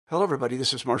Hello, everybody.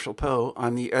 This is Marshall Poe.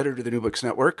 I'm the editor of the New Books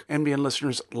Network. NBN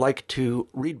listeners like to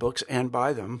read books and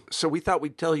buy them. So we thought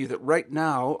we'd tell you that right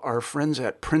now, our friends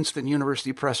at Princeton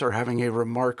University Press are having a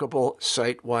remarkable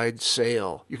site-wide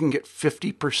sale. You can get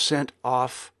 50%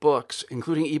 off books,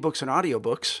 including ebooks and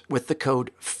audiobooks, with the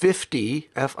code 50,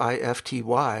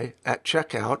 F-I-F-T-Y, at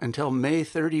checkout until May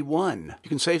 31. You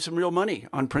can save some real money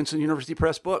on Princeton University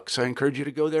Press books. I encourage you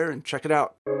to go there and check it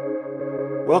out.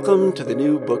 Welcome to the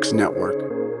New Books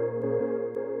Network.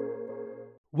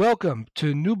 Welcome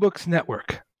to New Books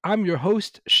Network. I'm your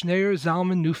host, Schneur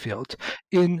Zalman Newfield.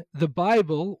 In The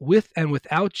Bible, With and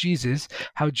Without Jesus,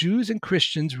 How Jews and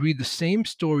Christians Read the Same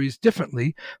Stories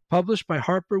Differently, published by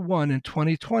Harper One in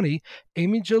 2020,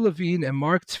 Amy Jill Levine and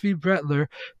Mark Tzvi Brettler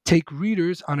take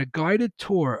readers on a guided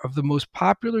tour of the most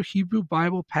popular Hebrew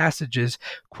Bible passages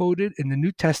quoted in the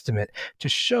New Testament to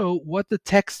show what the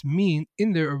texts mean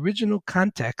in their original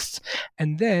contexts,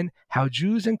 and then how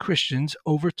Jews and Christians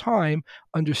over time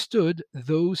understood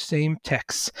those same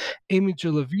texts. Amy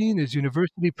Jill Levine is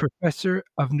University Professor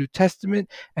of New Testament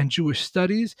and Jewish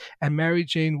Studies, and Mary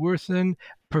Jane Worthen,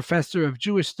 Professor of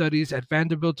Jewish Studies at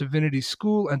Vanderbilt Divinity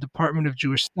School and Department of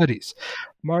Jewish Studies.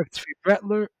 Mark Tzvi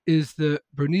Brettler is the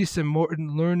Bernice and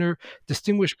Morton Lerner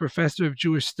Distinguished Professor of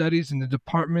Jewish Studies in the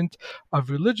Department of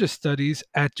Religious Studies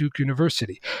at Duke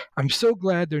University. I'm so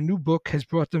glad their new book has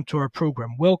brought them to our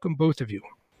program. Welcome, both of you.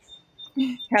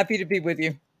 Happy to be with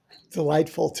you.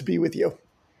 Delightful to be with you.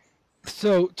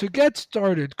 So to get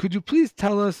started, could you please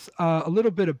tell us a little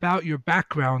bit about your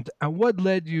background and what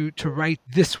led you to write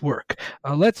this work?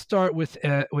 Let's start with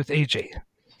AJ.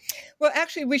 Well,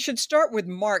 actually, we should start with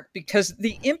Mark because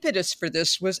the impetus for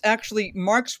this was actually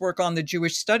Mark's work on the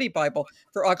Jewish Study Bible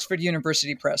for Oxford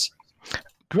University Press.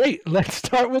 Great. Let's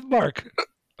start with Mark.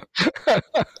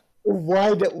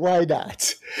 Why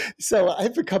not? So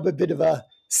I've become a bit of a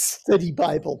study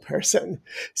Bible person.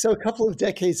 So a couple of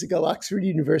decades ago, Oxford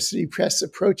University Press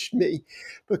approached me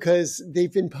because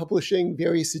they've been publishing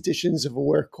various editions of a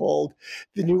work called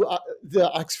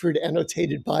the Oxford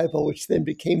Annotated Bible, which then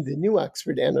became the New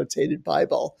Oxford Annotated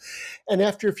Bible. And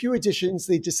after a few editions,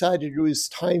 they decided it was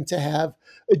time to have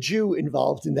a Jew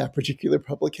involved in that particular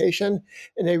publication.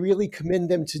 And I really commend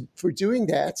them for doing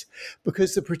that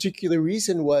because the particular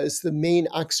reason was the main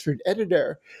Oxford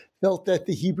editor felt that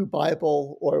the Hebrew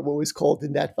Bible, or what was called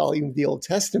in that volume of the Old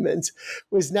Testament,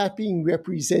 was not being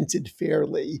represented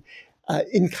fairly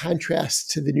in contrast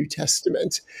to the New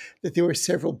Testament, that there were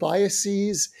several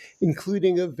biases,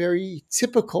 including a very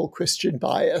typical Christian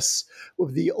bias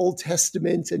of the Old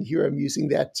Testament, and here I'm using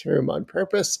that term on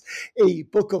purpose, a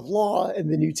book of law, and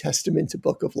the New Testament, a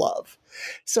book of love.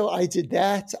 So I did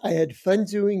that. I had fun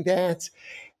doing that.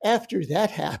 After that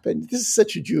happened, this is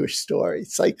such a Jewish story.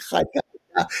 It's like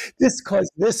this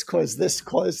caused this, caused this,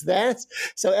 caused that.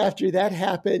 So after that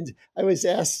happened, I was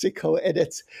asked to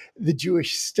co-edit the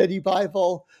Jewish Study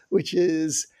Bible, which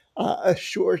is a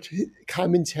short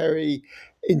commentary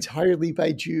entirely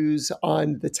by Jews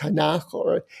on the Tanakh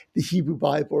or the Hebrew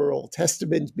Bible or Old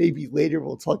Testament. Maybe later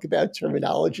we'll talk about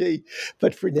terminology,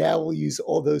 but for now we'll use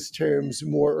all those terms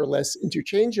more or less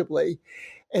interchangeably.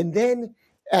 And then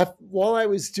while I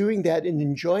was doing that and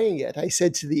enjoying it, I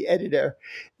said to the editor,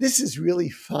 this is really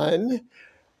fun.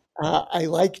 I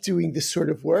like doing this sort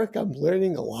of work. I'm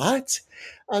learning a lot.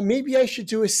 Maybe I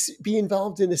should be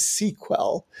involved in a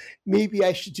sequel. Maybe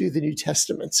I should do the New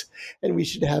Testament. And we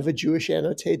should have a Jewish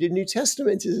annotated New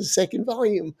Testament as a second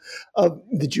volume of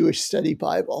the Jewish Study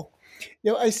Bible.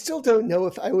 Now, I still don't know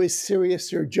if I was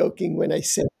serious or joking when I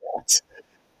said that.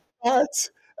 But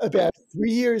about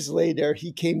 3 years later,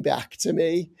 he came back to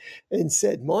me and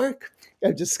said, Mark,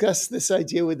 I've discussed this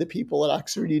idea with the people at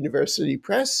Oxford University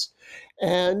Press,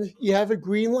 and you have a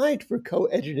green light for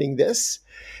co-editing this.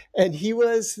 And he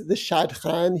was the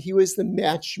shadchan, he was the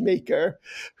matchmaker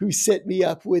who set me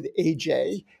up with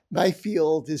AJ. My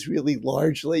field is really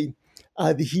largely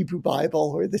the Hebrew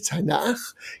Bible or the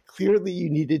Tanakh. Clearly, you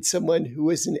needed someone who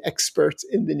was an expert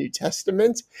in the New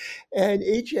Testament. And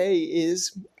AJ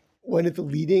is one of the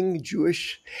leading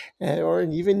Jewish or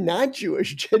even not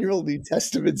Jewish general New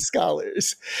Testament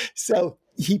scholars. So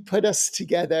he put us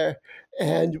together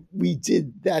and we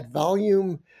did that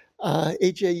volume.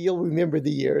 AJ, you'll remember the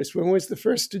years. When was the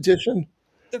first edition?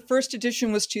 The first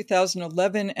edition was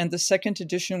 2011 and the second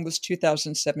edition was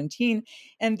 2017.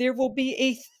 And there will be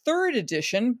a third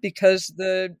edition because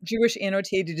the Jewish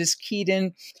Annotated is keyed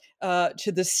in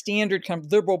to the standard kind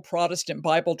of liberal Protestant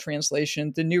Bible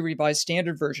translation, the New Revised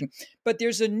Standard Version. But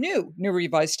there's a New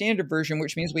Revised Standard Version,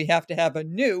 which means we have to have a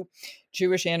new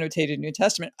Jewish Annotated New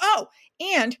Testament. Oh,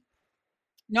 and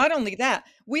Not only that,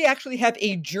 we actually have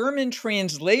a German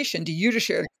translation, Die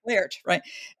Jüdische Erklärt, right?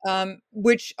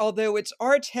 Which, although it's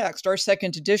our text, our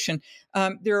second edition,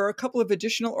 there are a couple of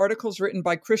additional articles written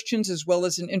by Christians as well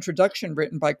as an introduction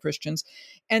written by Christians.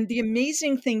 And the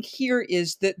amazing thing here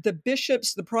is that the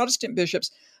bishops, the Protestant bishops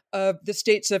of the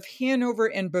states of Hanover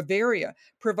and Bavaria,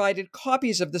 provided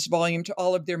copies of this volume to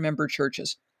all of their member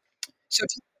churches. So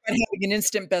having an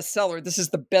instant bestseller, this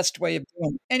is the best way of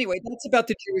doing it. Anyway, that's about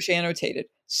the Jewish Annotated.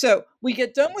 So we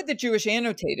get done with the Jewish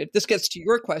Annotated. This gets to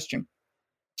your question.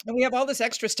 And we have all this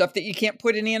extra stuff that you can't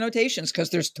put in annotations because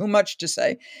there's too much to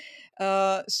say.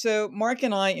 So Mark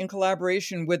and I, in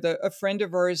collaboration with a friend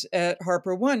of ours at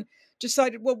HarperOne,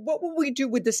 decided, well, what will we do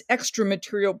with this extra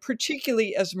material,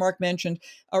 particularly, as Mark mentioned,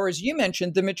 or as you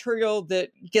mentioned, the material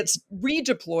that gets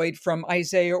redeployed from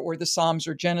Isaiah or the Psalms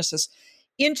or Genesis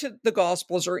into the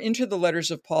Gospels or into the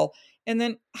letters of Paul. And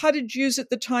then how did Jews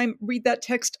at the time read that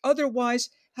text? Otherwise,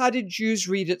 how did Jews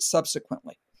read it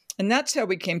subsequently? And that's how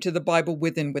we came to the Bible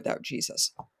with and without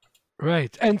Jesus.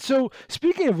 Right. And so,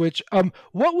 speaking of which,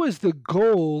 what was the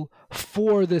goal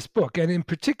for this book? And in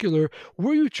particular,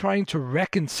 were you trying to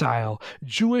reconcile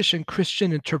Jewish and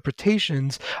Christian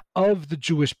interpretations of the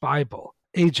Jewish Bible?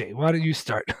 AJ, why don't you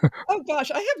start? Oh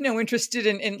gosh, I have no interest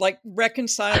in like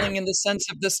reconciling in the sense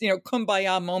of this,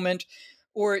 kumbaya moment,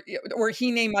 or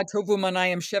hine matovu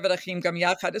manayim shevet gam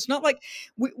yachad. It's not like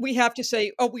we have to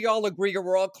say, oh, we all agree or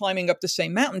we're all climbing up the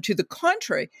same mountain. To the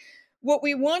contrary, what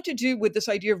we want to do with this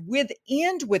idea of with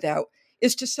and without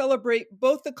is to celebrate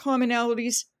both the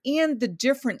commonalities and the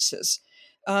differences,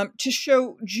 to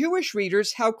show Jewish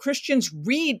readers how Christians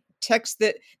read texts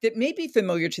that may be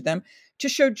familiar to them, to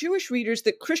show Jewish readers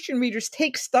that Christian readers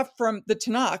take stuff from the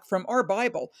Tanakh, from our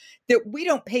Bible, that we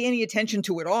don't pay any attention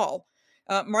to at all.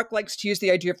 Mark likes to use the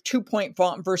idea of 2-point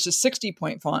font versus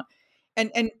 60-point font,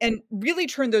 and really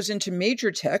turn those into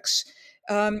major texts,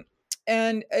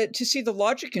 and to see the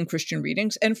logic in Christian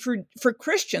readings. And for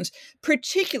Christians,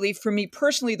 particularly for me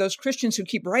personally, those Christians who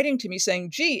keep writing to me saying,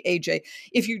 gee, AJ,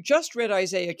 if you just read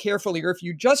Isaiah carefully, or if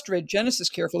you just read Genesis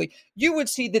carefully, you would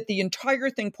see that the entire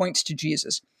thing points to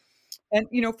Jesus. And,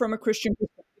 from a Christian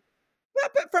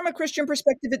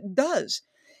perspective, it does.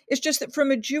 It's just that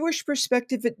from a Jewish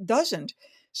perspective, it doesn't.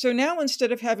 So now,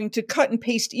 instead of having to cut and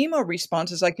paste email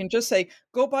responses, I can just say,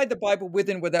 go buy the Bible with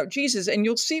and without Jesus, and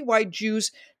you'll see why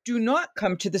Jews do not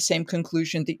come to the same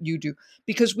conclusion that you do,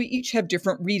 because we each have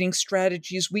different reading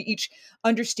strategies. We each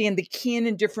understand the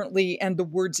canon differently and the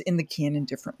words in the canon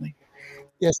differently.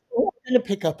 Yes, I'm going to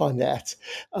pick up on that.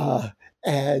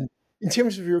 And in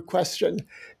terms of your question,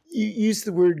 you used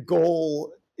the word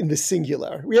goal in the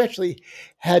singular. We actually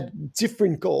had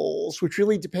different goals, which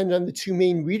really depend on the two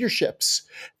main readerships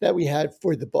that we had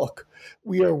for the book.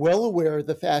 We are well aware of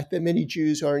the fact that many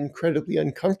Jews are incredibly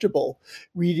uncomfortable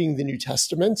reading the New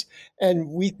Testament, and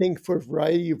we think, for a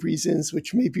variety of reasons,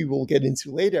 which maybe we'll get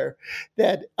into later,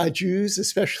 that Jews,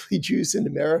 especially Jews in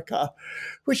America,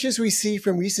 which, as we see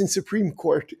from recent Supreme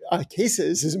Court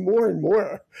cases, is more and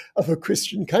more of a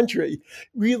Christian country,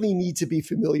 really need to be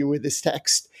familiar with this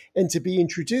text and to be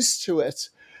introduced to it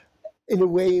in a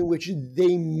way in which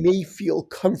they may feel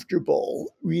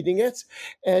comfortable reading it.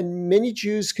 And many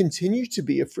Jews continue to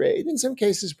be afraid, in some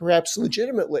cases perhaps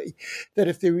legitimately, that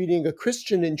if they're reading a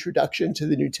Christian introduction to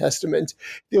the New Testament,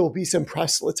 there will be some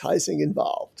proselytizing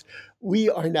involved.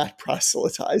 We are not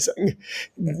proselytizing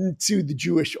to the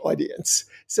Jewish audience.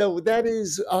 So that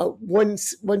is one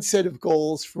set of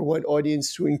goals for one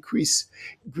audience, to increase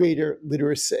greater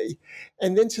literacy.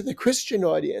 And then to the Christian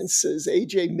audience, as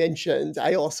AJ mentioned,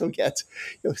 I also get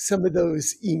some of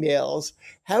those emails.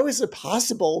 How is it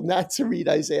possible not to read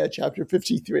Isaiah chapter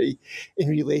 53 in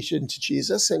relation to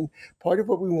Jesus? And part of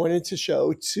what we wanted to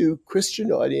show to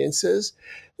Christian audiences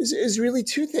is really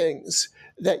two things.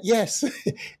 That yes,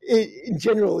 in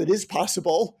general, it is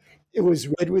possible. It was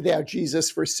read without Jesus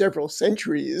for several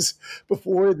centuries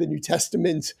before the New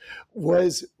Testament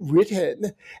was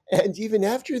written. And even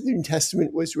after the New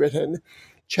Testament was written,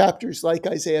 chapters like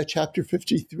Isaiah chapter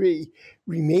 53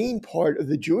 remain part of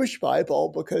the Jewish Bible,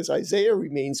 because Isaiah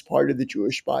remains part of the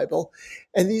Jewish Bible.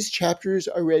 And these chapters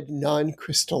are read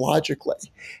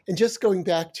non-Christologically. And just going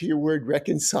back to your word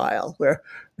reconcile, where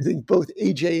I think both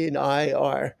AJ and I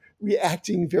are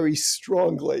reacting very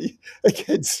strongly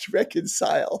against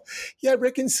reconcile. Yeah,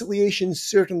 reconciliation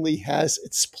certainly has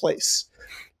its place,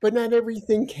 but not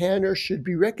everything can or should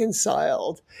be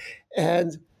reconciled.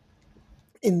 And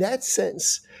in that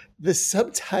sense, the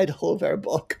subtitle of our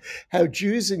book, How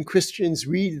Jews and Christians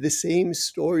Read the Same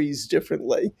Stories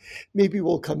Differently. Maybe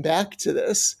we'll come back to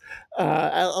this.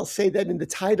 I'll say that in the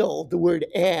title, the word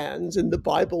and in the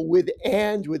Bible, with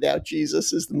and without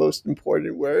Jesus is the most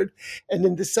important word. And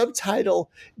in the subtitle,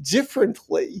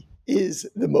 differently is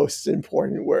the most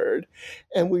important word.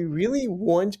 And we really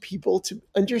want people to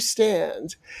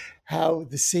understand how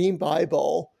the same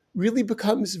Bible really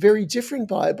becomes very different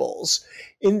Bibles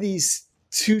in these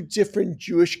two different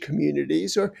Jewish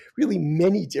communities, or really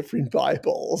many different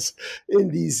Bibles in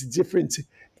these different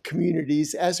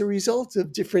communities as a result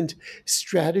of different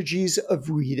strategies of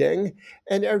reading.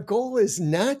 And our goal is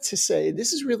not to say,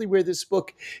 this is really where this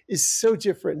book is so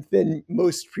different than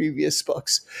most previous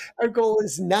books. Our goal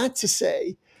is not to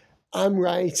say, I'm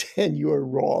right and you're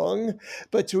wrong,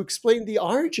 but to explain the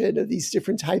origin of these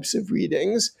different types of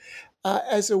readings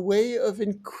as a way of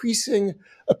increasing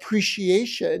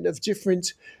appreciation of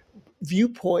different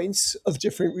viewpoints of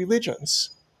different religions.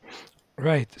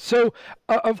 Right. So,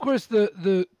 of course,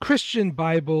 the Christian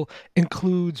Bible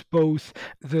includes both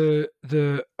the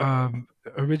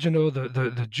original,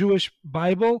 the Jewish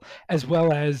Bible, as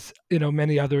well as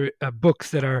many other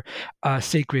books that are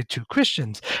sacred to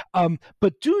Christians.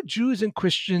 But do Jews and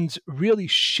Christians really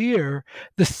share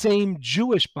the same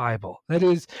Jewish Bible? That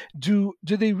is, do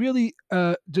they really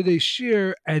do they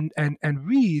share and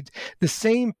read the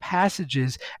same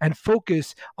passages and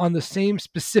focus on the same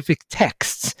specific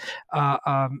texts?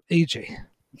 AJ.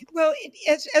 Well,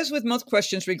 as with most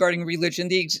questions regarding religion,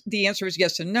 the answer is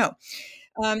yes and no.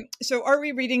 So are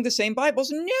we reading the same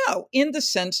Bibles? No, in the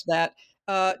sense that,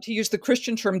 to use the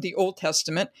Christian term, the Old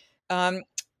Testament,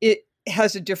 it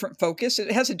has a different focus.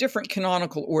 It has a different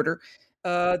canonical order.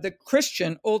 The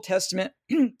Christian Old Testament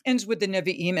ends with the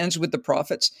Nevi'im, ends with the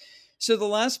prophets. So the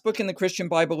last book in the Christian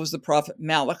Bible is the prophet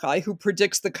Malachi, who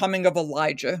predicts the coming of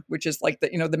Elijah, which is like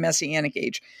the Messianic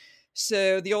age.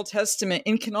 So the Old Testament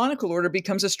in canonical order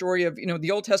becomes a story of,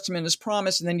 the Old Testament is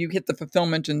promised, and then you hit the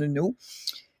fulfillment in the New.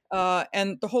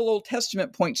 And the whole Old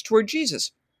Testament points toward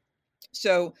Jesus.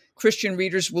 So Christian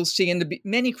readers will see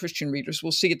many Christian readers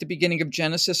will see at the beginning of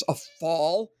Genesis a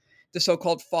fall, the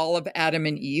so-called fall of Adam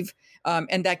and Eve,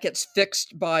 and that gets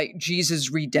fixed by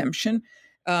Jesus' redemption.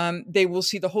 They will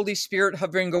see the Holy Spirit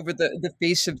hovering over the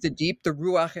face of the deep, the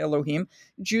Ruach Elohim.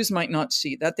 Jews might not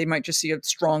see that. They might just see a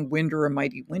strong wind or a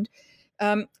mighty wind.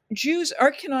 Jews,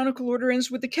 our canonical order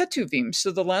ends with the Ketuvim.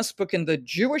 So the last book in the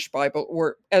Jewish Bible,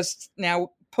 or as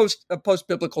now a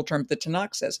post-biblical term, the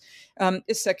Tanakh says,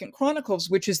 is Second Chronicles,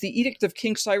 which is the edict of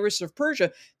King Cyrus of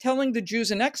Persia, telling the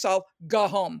Jews in exile, go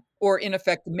home, or in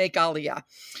effect, make aliyah.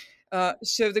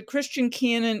 So the Christian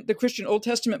canon, the Christian Old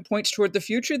Testament points toward the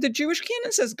future. The Jewish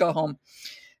canon says go home.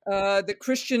 The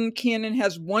Christian canon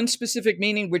has one specific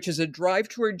meaning, which is a drive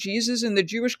toward Jesus, and the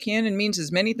Jewish canon means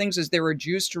as many things as there are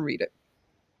Jews to read it.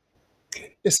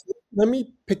 Yes, let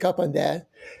me pick up on that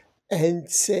and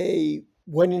say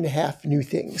 1.5 new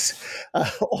things.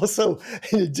 Also,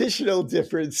 an additional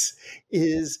difference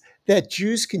is that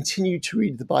Jews continue to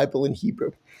read the Bible in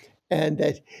Hebrew, and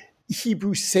that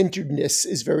Hebrew-centeredness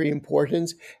is very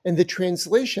important, and the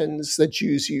translations that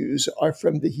Jews use are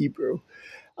from the Hebrew.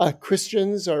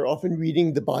 Christians are often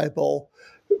reading the Bible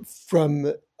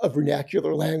from a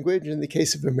vernacular language. In the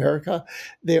case of America,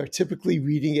 they are typically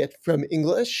reading it from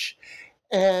English,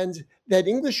 and that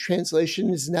English translation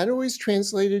is not always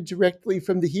translated directly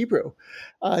from the Hebrew.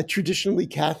 Traditionally,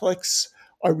 Catholics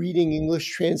are reading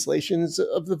English translations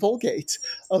of the Vulgate,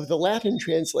 of the Latin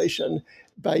translation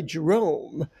by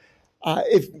Jerome.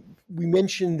 If we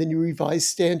mention the New Revised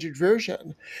Standard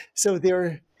Version. So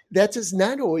that does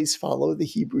not always follow the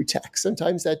Hebrew text.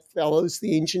 Sometimes that follows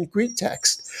the ancient Greek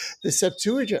text, the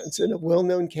Septuagint. In a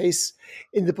well-known case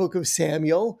in the book of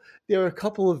Samuel, there are a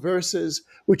couple of verses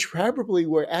which probably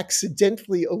were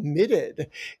accidentally omitted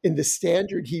in the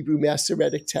standard Hebrew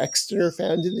Masoretic text and are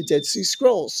found in the Dead Sea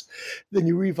Scrolls. The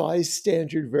New Revised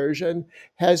Standard Version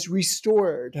has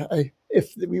restored.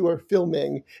 If we were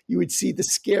filming, you would see the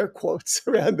scare quotes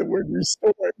around the word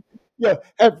restored.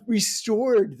 Have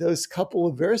restored those couple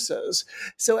of verses.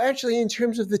 So actually, in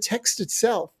terms of the text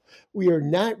itself, we are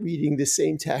not reading the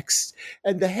same text.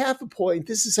 And the half a point,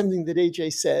 this is something that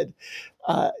AJ said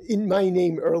in my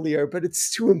name earlier, but it's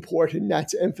too important not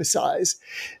to emphasize.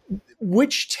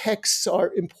 Which texts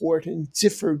are important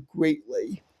differ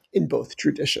greatly in both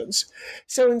traditions.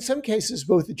 So in some cases,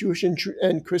 both the Jewish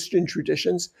and Christian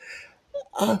traditions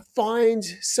find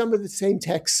some of the same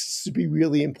texts to be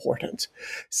really important.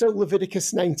 So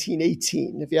Leviticus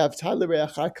 19:18, if you have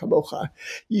Ta'arecha kamocha,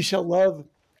 you shall love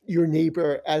your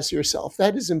neighbor as yourself.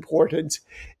 That is important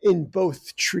in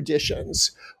both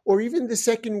traditions. Or even the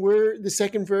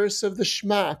second verse of the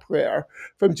Shema prayer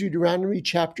from Deuteronomy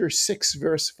chapter 6,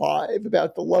 verse 5,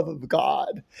 about the love of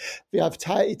God,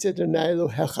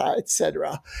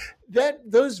 etc.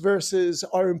 Those verses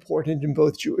are important in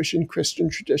both Jewish and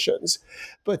Christian traditions,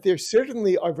 but there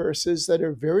certainly are verses that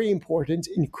are very important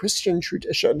in Christian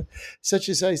tradition, such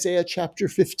as Isaiah chapter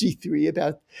 53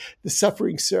 about the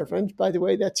suffering servant. By the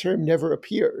way, that term never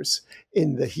appears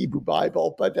in the Hebrew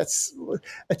Bible, but that's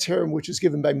a term which is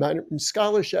given by modern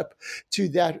scholarship to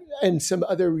that and some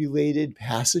other related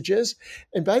passages.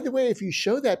 And by the way, if you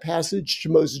show that passage to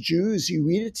most Jews, you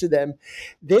read it to them,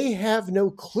 they have no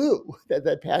clue that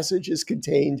that passage is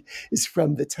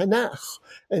from the Tanakh.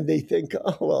 And they think,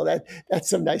 oh, well, that's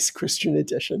some nice Christian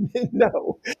addition.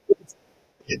 No.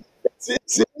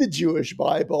 It's in the Jewish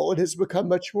Bible. It has become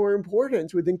much more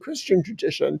important within Christian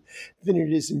tradition than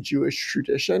it is in Jewish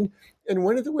tradition. And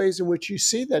one of the ways in which you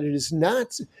see that it is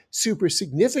not super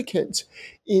significant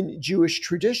in Jewish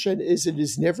tradition is it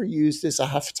is never used as a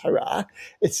haftarah.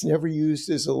 It's never used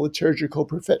as a liturgical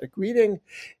prophetic reading.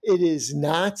 It is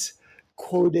not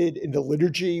quoted in the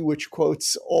liturgy, which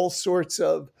quotes all sorts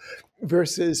of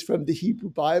verses from the Hebrew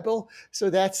Bible. So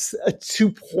that's a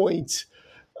 2-point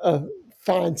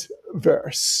font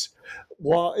verse.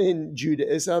 While in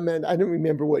Judaism, and I don't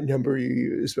remember what number you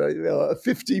use, but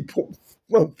 50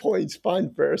 points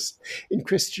font verse in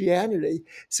Christianity.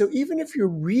 So even if you're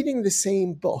reading the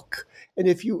same book, and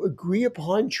if you agree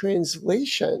upon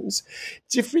translations,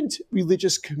 different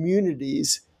religious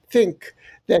communities think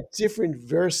that different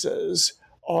verses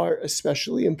are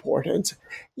especially important.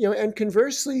 And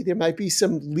conversely, there might be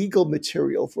some legal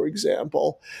material, for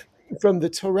example, from the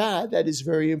Torah that is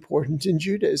very important in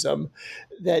Judaism,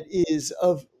 that is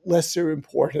of lesser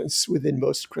importance within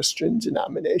most Christian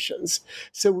denominations.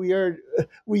 So we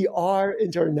are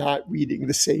and are not reading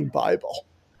the same Bible.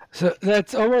 So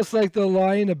that's almost like the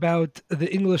line about the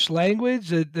English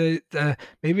language. Maybe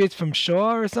it's from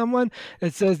Shaw or someone.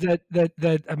 It says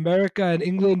that America and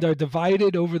England are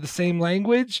divided over the same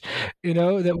language.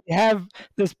 That we have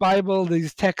this Bible,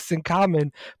 these texts in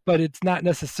common, but it's not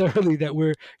necessarily that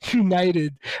we're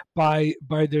united by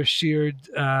their shared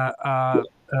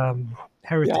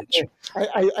heritage. Yeah,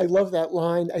 I love that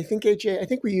line. I think, AJ,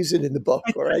 we use it in the book,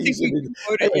 or I use it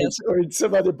or in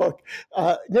some other book.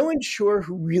 No one's sure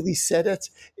who really said it.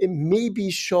 It may be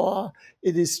Shaw.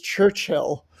 It is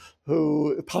Churchill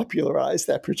who popularized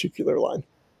that particular line.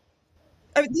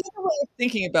 The other way of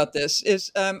thinking about this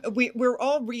is we're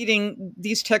all reading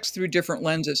these texts through different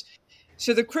lenses.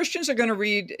 So the Christians are going to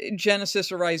read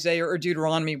Genesis or Isaiah or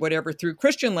Deuteronomy, whatever, through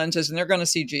Christian lenses, and they're going to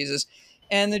see Jesus.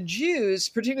 And the Jews,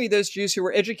 particularly those Jews who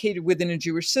were educated within a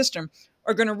Jewish system,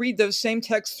 are going to read those same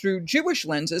texts through Jewish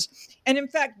lenses. And in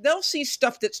fact, they'll see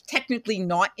stuff that's technically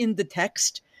not in the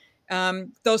text.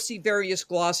 They'll see various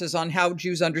glosses on how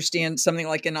Jews understand something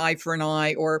like an eye for an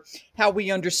eye, or how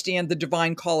we understand the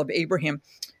divine call of Abraham.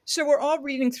 So we're all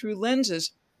reading through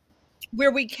lenses.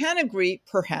 Where we can agree,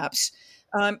 perhaps,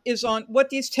 is on what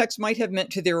these texts might have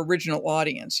meant to their original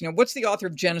audience. What's the author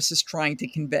of Genesis trying to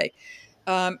convey?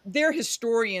 They're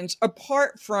historians,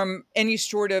 apart from any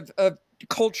sort of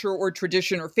culture or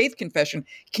tradition or faith confession,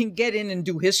 can get in and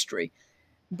do history.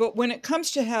 But when it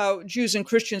comes to how Jews and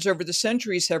Christians over the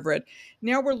centuries have read,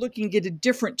 now we're looking at a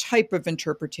different type of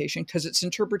interpretation, because it's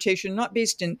interpretation not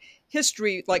based in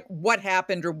history, like what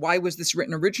happened or why was this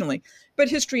written originally, but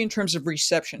history in terms of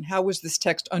reception. How was this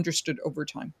text understood over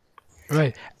time?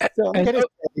 Right. So I'm going to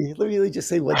say, let me just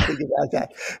say one thing about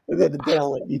that, and then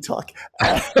I'll let you talk.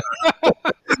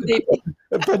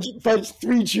 A bunch,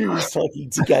 3 Jews talking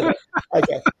together.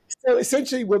 Okay. So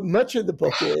essentially what much of the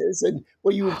book is, and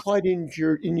what you implied in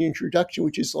your introduction,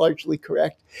 which is largely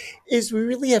correct, is we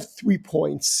really have 3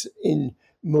 points in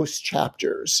most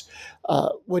chapters.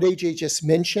 What AJ just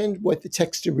mentioned, what the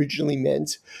text originally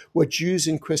meant, what Jews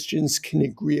and Christians can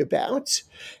agree about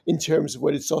in terms of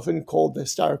what it's often called the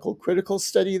historical critical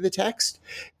study of the text,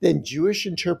 then Jewish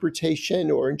interpretation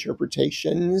or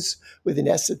interpretations with an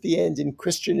S at the end, and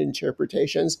Christian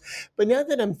interpretations. But now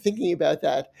that I'm thinking about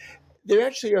that, there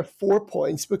actually are 4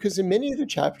 points, because in many of the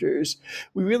chapters,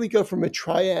 we really go from a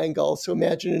triangle, so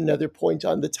imagine another point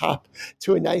on the top,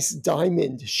 to a nice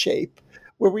diamond shape,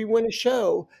 where we want to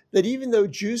show that even though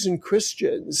Jews and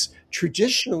Christians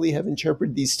traditionally have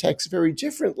interpreted these texts very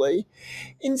differently,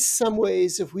 in some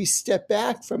ways, if we step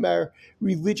back from our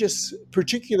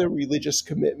particular religious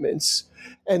commitments,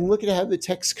 and look at how the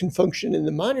text can function in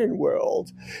the modern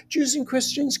world, Jews and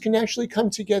Christians can actually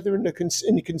come together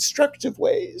in constructive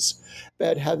ways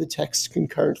about how the text can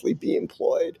currently be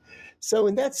employed. So,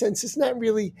 in that sense, it's not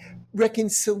really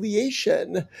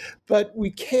reconciliation, but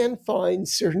we can find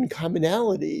certain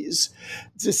commonalities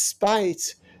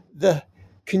despite the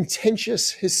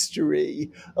contentious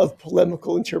history of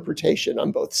polemical interpretation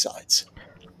on both sides.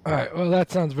 All right. Well,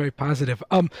 that sounds very positive.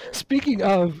 Speaking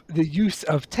of the use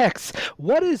of text,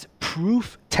 what is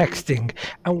proof texting,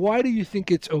 and why do you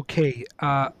think it's okay,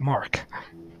 Mark?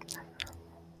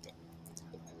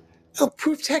 Well,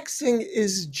 proof texting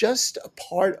is just a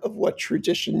part of what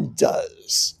tradition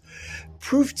does.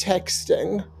 Proof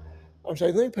texting, I'm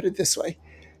sorry, let me put it this way.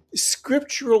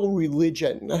 Scriptural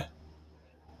religion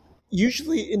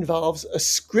usually involves a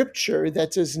scripture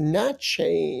that does not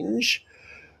change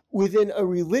within a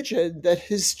religion that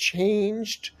has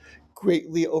changed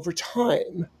greatly over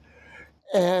time.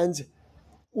 And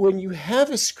when you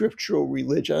have a scriptural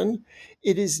religion,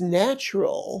 it is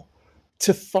natural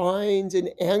to find an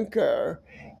anchor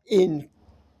in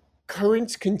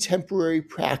current contemporary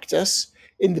practice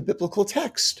in the biblical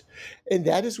text. And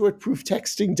that is what proof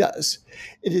texting does.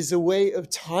 It is a way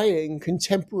of tying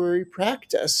contemporary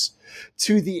practice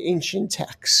to the ancient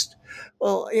text.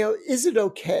 Well, is it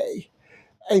okay?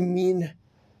 I mean,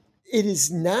 it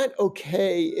is not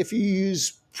okay if you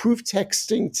use proof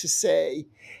texting to say,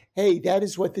 hey, that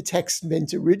is what the text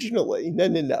meant originally.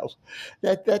 No.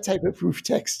 That type of proof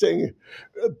texting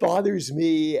bothers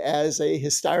me as a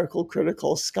historical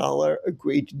critical scholar a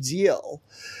great deal.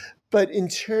 But in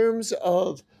terms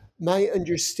of my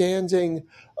understanding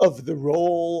of the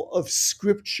role of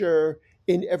scripture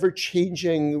in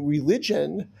ever-changing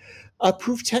religion,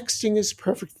 proof texting is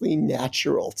perfectly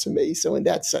natural to me. So in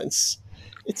that sense,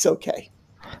 it's okay.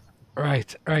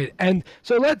 Right. And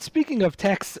so speaking of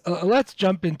texts, let's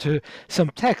jump into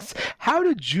some texts. How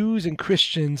do Jews and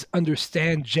Christians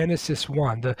understand Genesis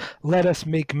 1, the let us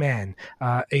make man,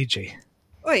 AJ?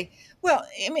 Well,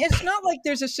 I mean, it's not like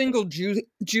there's a single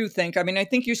Jew think. I mean, I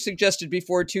think you suggested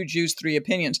before 2 Jews, 3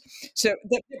 opinions. So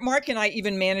that Mark and I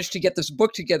even managed to get this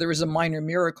book together is a minor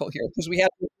miracle here because we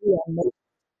have to agree on most.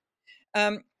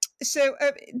 So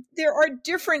there are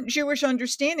different Jewish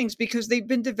understandings because they've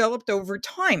been developed over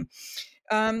time.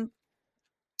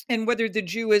 And whether the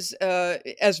Jew is,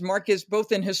 as Mark is,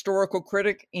 both an historical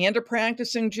critic and a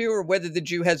practicing Jew, or whether the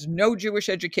Jew has no Jewish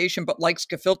education but likes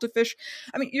gefilte fish,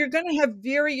 I mean, you're going to have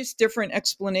various different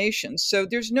explanations. So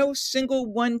there's no single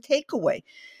one takeaway.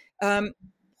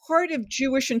 Part of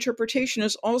Jewish interpretation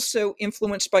is also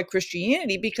influenced by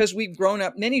Christianity because we've grown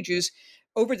up, many Jews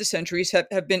over the centuries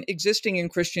have been existing in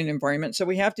Christian environments. So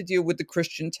we have to deal with the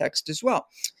Christian text as well.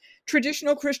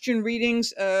 Traditional Christian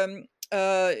readings in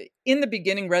the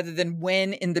beginning rather than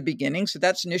when in the beginning. So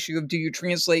that's an issue of do you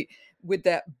translate with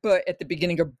that but at the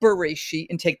beginning of Bereshit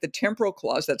and take the temporal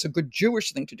clause? That's a good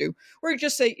Jewish thing to do. Or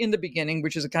just say in the beginning,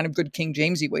 which is a kind of good King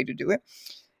Jamesy way to do it.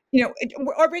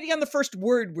 Already on the first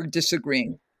word, we're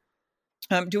disagreeing.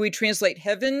 Do we translate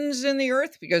heavens in the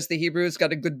earth because the Hebrew has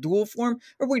got a good dual form,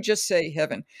 or we just say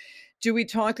heaven? Do we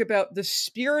talk about the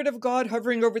Spirit of God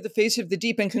hovering over the face of the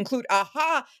deep and conclude,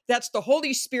 aha, that's the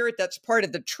Holy Spirit, that's part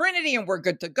of the Trinity, and we're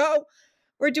good to go?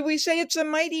 Or do we say it's a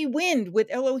mighty wind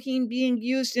with Elohim being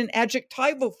used in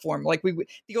adjectival form, like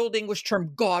the Old English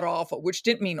term god-awful, which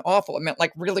didn't mean awful, it meant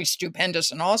like really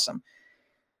stupendous and awesome.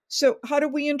 So how do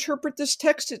we interpret this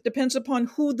text? It depends upon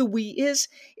who the we is.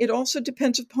 It also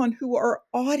depends upon who our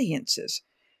audience is,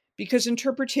 because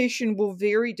interpretation will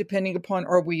vary depending upon,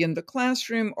 are we in the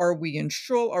classroom? Are we in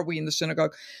shul? Are we in the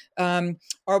synagogue?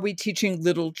 Are we teaching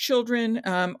little children?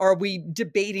 Are we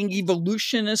debating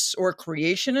evolutionists or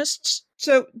creationists?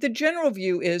 So the general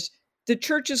view is the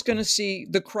church is going to see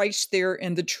the Christ there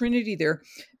and the Trinity there,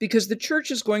 because the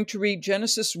church is going to read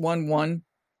Genesis 1:1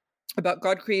 about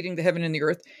God creating the heaven and the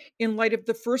earth in light of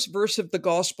the first verse of the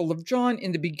Gospel of John.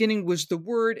 In the beginning was the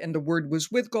Word, and the Word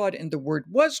was with God, and the Word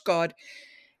was God.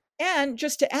 And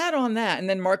just to add on that, and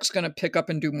then Mark's going to pick up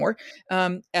and do more,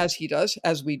 as he does,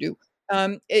 as we do.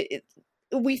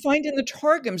 We find in the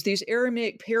Targums, these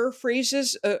Aramaic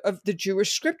paraphrases of the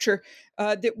Jewish scripture,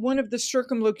 that one of the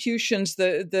circumlocutions,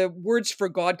 the words for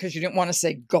God, because you didn't want to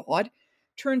say God,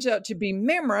 turns out to be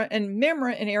memra, and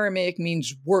memra in Aramaic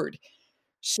means word.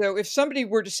 So if somebody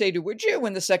were to say to a Jew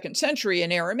in the 2nd century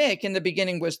in Aramaic, in the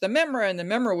beginning was the memra, and the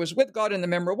memra was with God, and the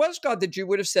memra was God, the Jew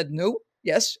would have said, no,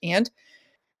 yes, and.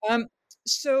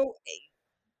 So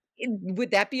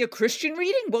would that be a Christian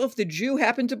reading? Well, if the Jew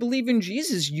happened to believe in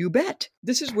Jesus, you bet.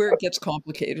 This is where it gets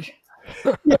complicated.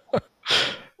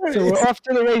 So we're off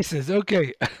to the races.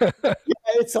 Okay.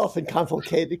 It's often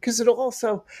complicated because it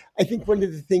also, I think one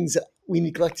of the things that we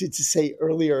neglected to say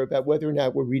earlier about whether or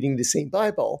not we're reading the same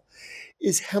Bible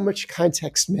is how much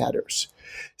context matters.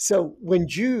 So when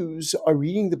Jews are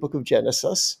reading the book of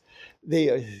Genesis, they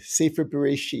are Sefer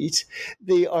Bereshit,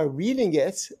 they are reading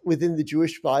it within the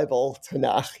Jewish Bible,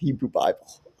 Tanakh, Hebrew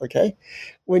Bible. Okay.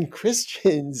 When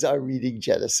Christians are reading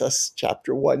Genesis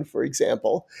chapter 1, for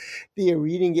example, they are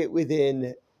reading it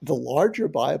within the larger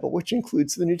Bible, which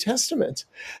includes the New Testament.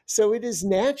 So it is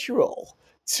natural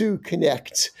to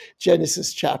connect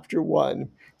Genesis chapter 1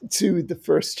 to the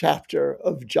first chapter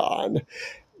of John,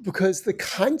 because the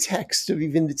context of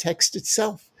even the text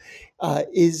itself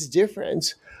is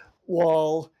different,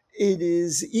 while it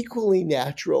is equally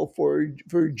natural for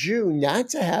a Jew not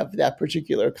to have that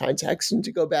particular context. And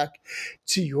to go back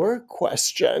to your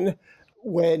question,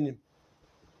 when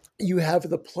you have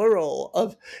the plural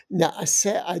of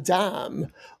Na'aseh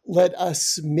Adam, let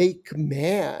us make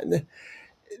man,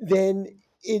 then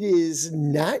it is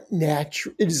not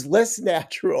natural. It is less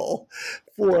natural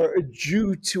for a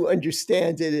Jew to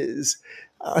understand it as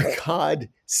God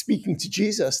speaking to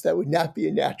Jesus. That would not be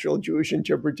a natural Jewish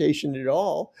interpretation at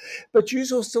all. But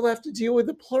Jews will still have to deal with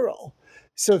the plural.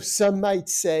 So some might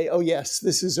say, oh, yes,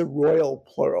 this is a royal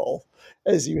plural,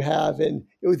 as you have in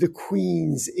the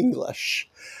Queen's English.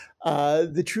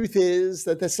 The truth is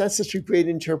that that's not such a great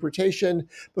interpretation,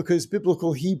 because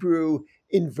biblical Hebrew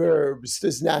in verbs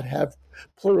does not have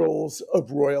plurals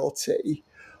of royalty.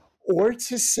 Or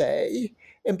to say,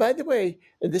 and by the way,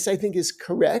 and this I think is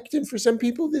correct, and for some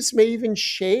people this may even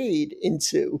shade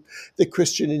into the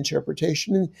Christian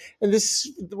interpretation. And this,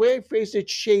 the way I phrased it,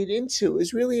 shade into,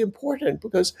 is really important,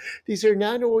 because these are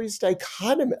not always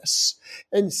dichotomous.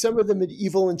 And some of the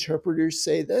medieval interpreters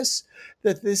say this,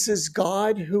 that this is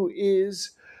God who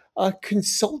is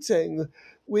consulting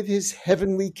with his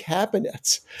heavenly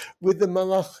cabinet, with the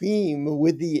malachim,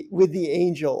 with the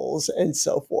angels, and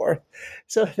so forth.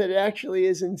 So that it actually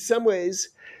is in some ways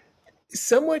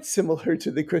somewhat similar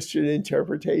to the Christian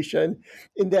interpretation,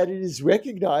 in that it is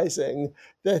recognizing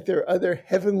that there are other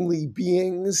heavenly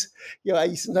beings.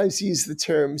 I sometimes use the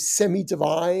term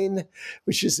semi-divine,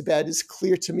 which is about as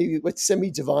clear to me what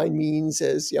semi-divine means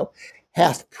as,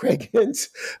 half pregnant,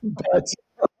 but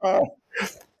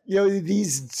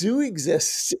these do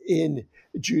exist in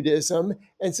Judaism.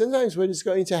 And sometimes what is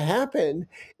going to happen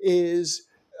is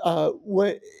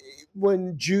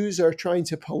when Jews are trying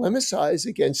to polemicize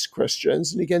against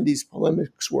Christians, and again, these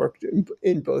polemics work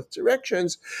in both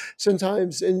directions,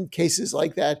 sometimes in cases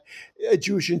like that,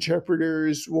 Jewish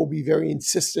interpreters will be very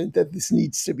insistent that this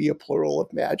needs to be a plural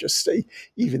of majesty,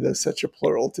 even though such a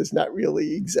plural does not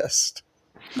really exist.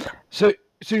 So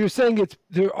you're saying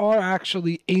there are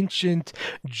actually ancient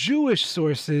Jewish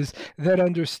sources that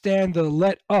understand the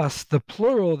 "let us," the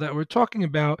plural that we're talking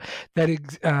about, that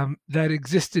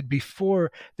existed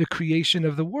before the creation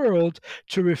of the world,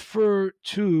 to refer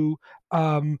to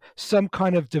some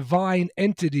kind of divine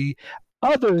entity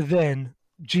other than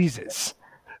Jesus.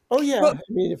 Oh yeah, well,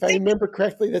 if I remember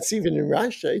correctly, that's even in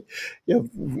Rashi.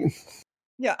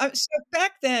 Yeah. So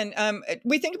back then,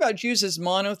 we think about Jews as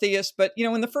monotheists, but,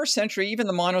 in the first century, even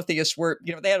the monotheists were,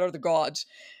 they had other gods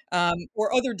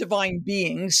or other divine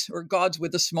beings, or gods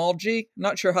with a small g. I'm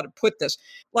not sure how to put this,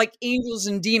 like angels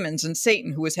and demons and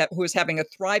Satan, who was having a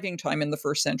thriving time in the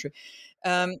first century.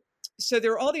 So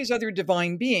there are all these other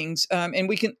divine beings, and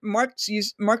Mark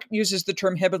uses the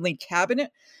term heavenly cabinet.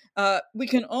 We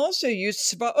can also use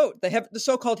Svaot, the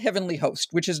so-called heavenly host,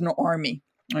 which is an army,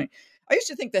 right? I used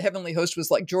to think the heavenly host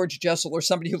was like George Jessel, or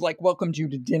somebody who welcomed you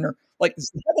to dinner, like this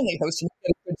heavenly host.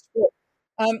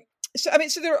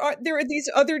 So there are these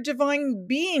other divine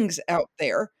beings out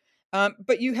there,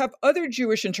 but you have other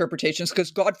Jewish interpretations,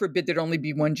 because God forbid there'd only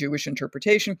be one Jewish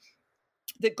interpretation,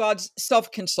 that God's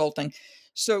self-consulting.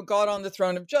 So God on the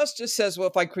throne of justice says, well,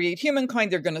 if I create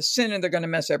humankind, they're going to sin and they're going to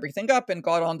mess everything up. And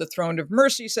God on the throne of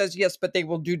mercy says, yes, but they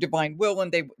will do divine will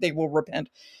and they will repent.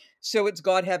 So it's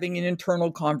God having an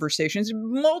internal conversation. There's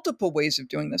multiple ways of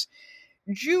doing this.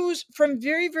 Jews from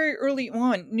very, very early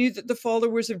on knew that the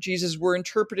followers of Jesus were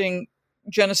interpreting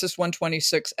Genesis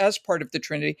 1:26 as part of the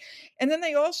Trinity. And then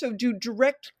they also do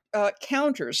direct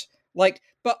counters,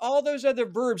 but all those other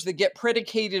verbs that get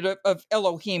predicated of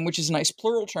Elohim, which is a nice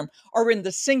plural term, are in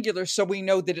the singular. So we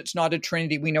know that it's not a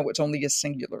Trinity. We know it's only a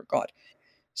singular God.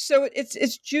 So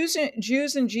it's Jews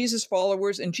and Jesus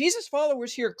followers, and Jesus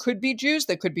followers here could be Jews,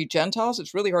 they could be Gentiles.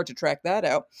 It's really hard to track that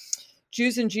out.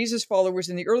 Jews and Jesus followers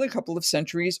in the early couple of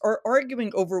centuries are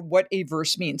arguing over what a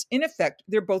verse means. In effect,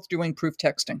 they're both doing proof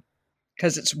texting,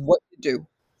 because it's what to do.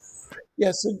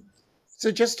 Yeah, So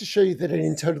just to show you that I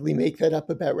didn't totally make that up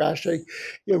about Rashi,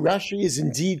 Rashi is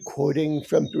indeed quoting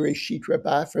from Bereshit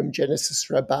Rabbah, from Genesis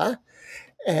Rabbah,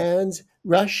 and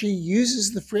Rashi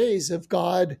uses the phrase of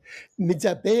God,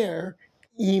 midaber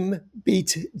im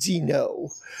beit dino.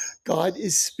 God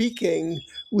is speaking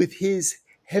with his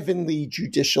heavenly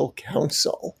judicial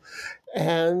council.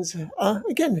 And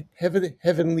again,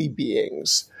 heavenly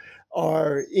beings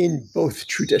are in both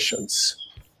traditions.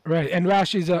 Right, and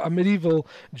Rashi's a medieval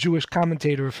Jewish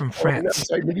commentator from France.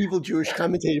 Medieval Jewish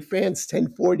commentator, France,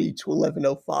 1040 to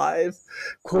 1105,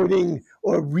 quoting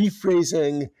or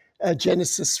rephrasing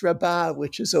Genesis Rabbah,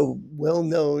 which is a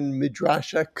well-known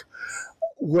midrashic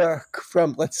work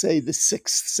from, let's say, the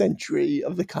 6th century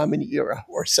of the Common Era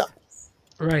or so.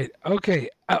 Right. Okay.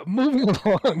 Moving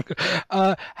along.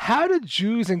 How do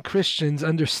Jews and Christians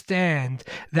understand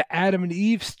the Adam and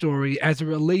Eve story as it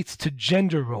relates to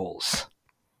gender roles?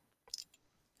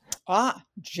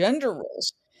 Gender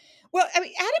roles. Well, I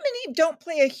mean, Adam and Eve don't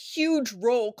play a huge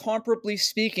role, comparably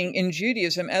speaking, in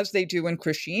Judaism as they do in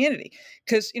Christianity.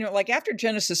 Because, like after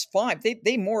Genesis 5,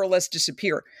 they more or less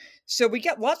disappear. So we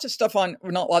get lots of stuff on,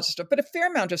 well, not lots of stuff, but a fair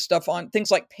amount of stuff on things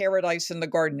like paradise and the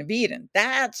Garden of Eden.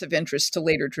 That's of interest to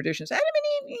later traditions. Adam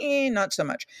and Eve, not so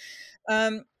much.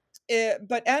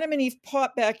 But Adam and Eve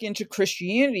pop back into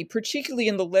Christianity, particularly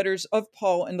in the letters of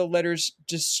Paul and the letters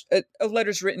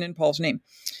written in Paul's name.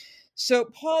 So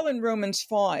Paul in Romans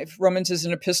 5, Romans is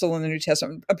an epistle in the New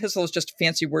Testament. Epistle is just a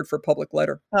fancy word for public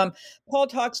letter. Paul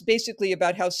talks basically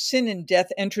about how sin and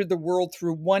death entered the world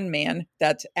through one man,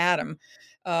 that's Adam,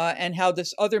 and how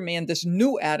this other man, this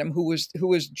new Adam, who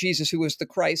was Jesus, who was the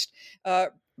Christ,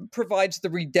 provides the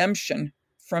redemption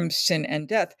from sin and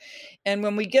death. And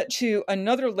when we get to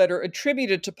another letter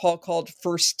attributed to Paul called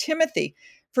 1 Timothy,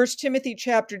 1 Timothy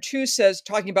chapter 2 says,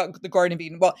 talking about the Garden of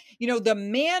Eden, well, the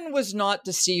man was not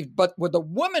deceived, but the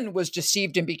woman was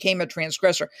deceived and became a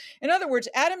transgressor. In other words,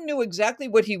 Adam knew exactly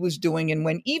what he was doing. And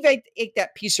when Eve ate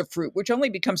that piece of fruit, which only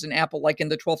becomes an apple like in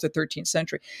the 12th or 13th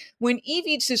century, when Eve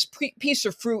eats this piece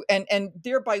of fruit and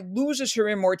thereby loses her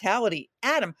immortality,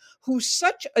 Adam, who's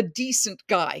such a decent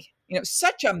guy,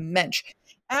 such a mensch,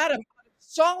 Adam,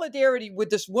 solidarity with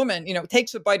this woman,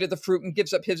 takes a bite of the fruit and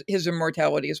gives up his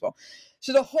immortality as well.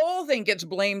 So the whole thing gets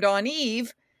blamed on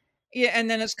Eve, and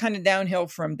then it's kind of downhill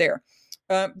from there.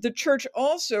 The church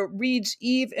also reads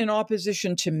Eve in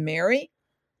opposition to Mary.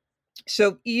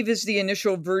 So Eve is the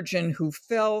initial virgin who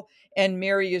fell, and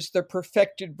Mary is the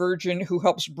perfected virgin who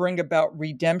helps bring about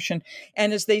redemption.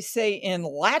 And as they say in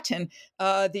Latin,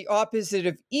 the opposite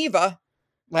of Eva,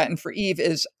 Latin for Eve,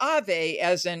 is Ave,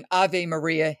 as in Ave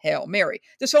Maria, Hail Mary.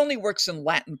 This only works in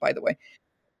Latin, by the way.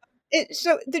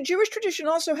 So the Jewish tradition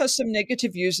also has some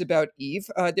negative views about Eve.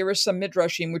 There are some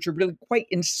midrashim which are really quite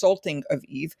insulting of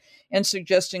Eve and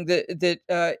suggesting that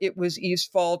it was Eve's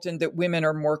fault and that women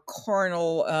are more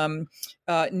carnal,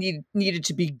 needed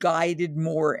to be guided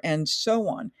more, and so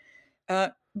on.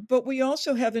 But we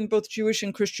also have in both Jewish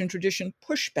and Christian tradition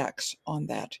pushbacks on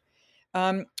that.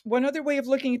 One other way of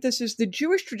looking at this is the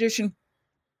Jewish tradition.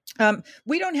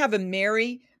 We don't have a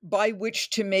Mary by which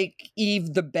to make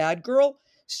Eve the bad girl.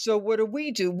 So what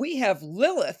do? We have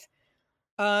Lilith,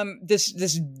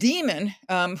 this demon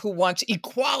who wants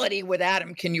equality with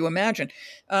Adam. Can you imagine?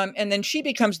 And then she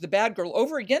becomes the bad girl,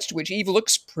 over against which Eve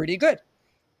looks pretty good.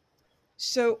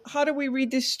 So how do we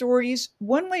read these stories?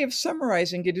 One way of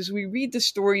summarizing it is we read the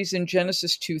stories in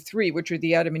Genesis 2:3, which are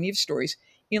the Adam and Eve stories,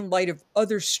 in light of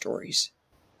other stories.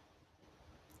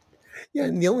 Yeah,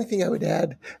 and the only thing I would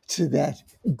add to that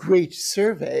great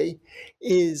survey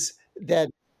is that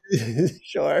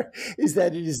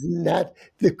it is not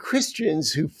the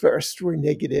Christians who first were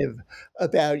negative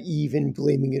about Eve and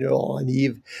blaming it all on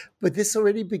Eve, but this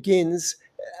already begins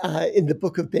in the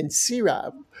book of Ben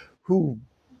Sira, who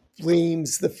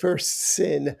blames the first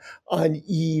sin on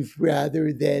Eve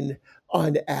rather than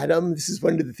on Adam. This is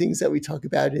one of the things that we talk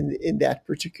about in that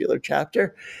particular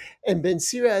chapter. And Ben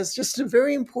Sira is just a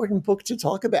very important book to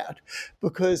talk about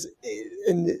because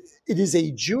it is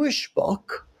a Jewish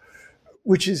book,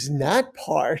 which is not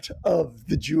part of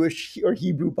the Jewish or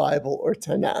Hebrew Bible or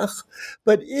Tanakh,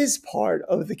 but is part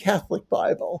of the Catholic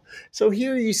Bible. So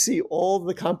here you see all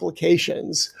the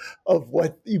complications of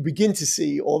what you begin to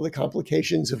see, all the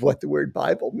complications of what the word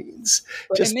Bible means.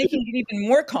 And making it even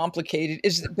more complicated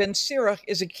is that Ben Sira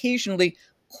is occasionally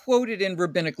quoted in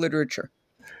rabbinic literature.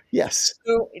 Yes.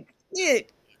 So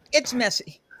it's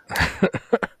messy.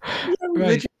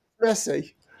 Right.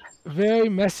 Messy. Very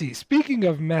messy. Speaking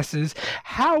of messes,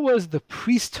 how was the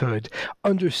priesthood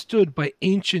understood by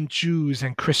ancient Jews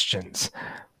and Christians?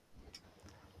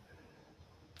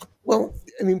 Well,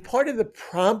 I mean, part of the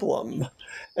problem,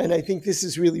 and I think this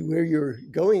is really where you're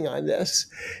going on this,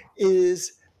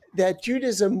 is that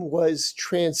Judaism was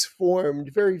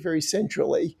transformed very, very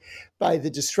centrally by the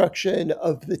destruction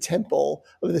of the temple,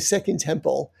 of the Second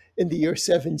Temple, in the year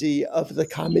 70 of the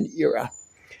Common Era.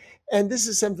 And this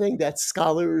is something that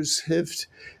scholars have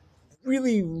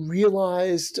really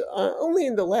realized only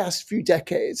in the last few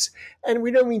decades. And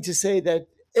we don't mean to say that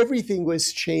everything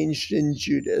was changed in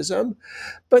Judaism,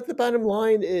 but the bottom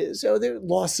line is, there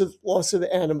loss of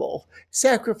animal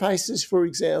sacrifices, for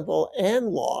example, and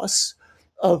loss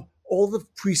of all the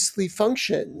priestly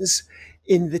functions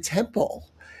in the temple,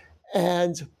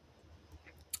 and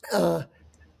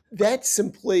that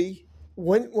simply,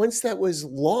 once that was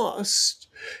lost,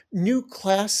 new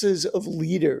classes of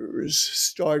leaders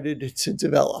started to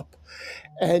develop.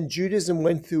 And Judaism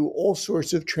went through all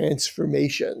sorts of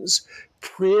transformations.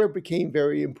 Prayer became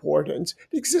very important.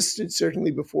 It existed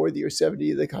certainly before the year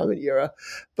 70 of the Common Era,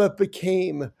 but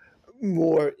became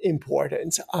more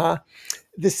important.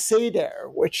 The Seder,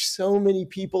 which so many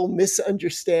people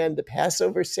misunderstand, the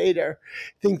Passover Seder,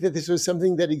 think that this was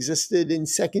something that existed in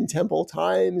Second Temple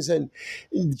times, and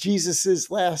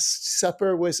Jesus's Last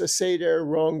Supper was a Seder.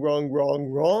 Wrong, wrong, wrong,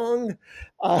 wrong.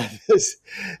 The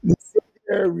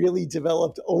Seder really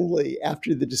developed only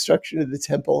after the destruction of the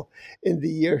temple in the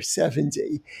year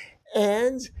 70.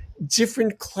 And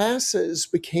different classes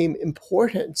became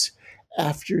important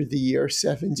after the year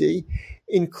 70,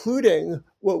 including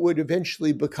what would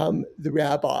eventually become the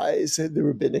rabbis, the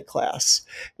rabbinic class.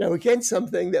 Now, again,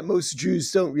 something that most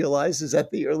Jews don't realize is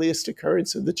that the earliest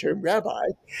occurrence of the term rabbi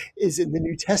is in the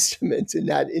New Testament and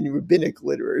not in rabbinic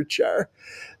literature.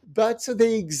 But so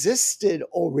they existed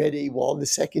already while the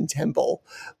Second Temple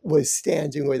was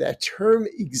standing, or that term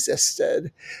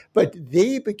existed. But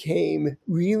they became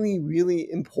really,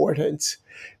 really important,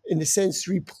 in a sense,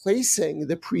 replacing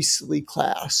the priestly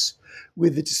class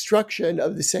with the destruction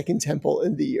of the Second Temple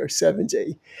in the year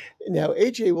 70. Now,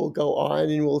 AJ will go on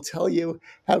and will tell you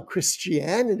how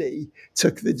Christianity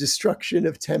took the destruction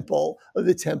of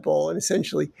the temple and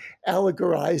essentially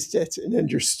allegorized it and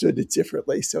understood it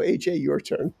differently. So, AJ, your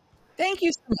turn. Thank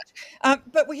you so much.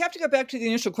 But we have to go back to the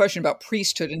initial question about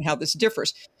priesthood and how this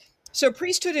differs. So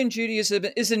priesthood in Judaism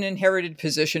is an inherited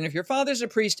position. If your father's a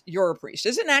priest, you're a priest.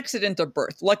 It's an accident of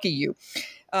birth. Lucky you.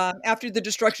 After the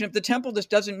destruction of the temple, this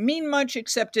doesn't mean much,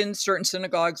 except in certain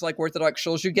synagogues like Orthodox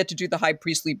shuls, you get to do the high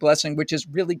priestly blessing, which is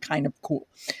really kind of cool.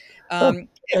 And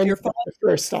your the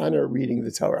first honor of reading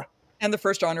the Torah. And the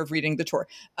first honor of reading the Torah.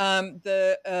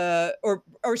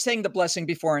 Or saying the blessing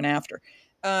before and after.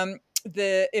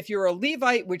 If you're a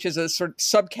Levite, which is a sort of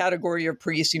subcategory of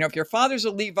priest, if your father's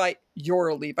a Levite, you're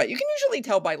a Levite. You can usually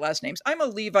tell by last names. I'm a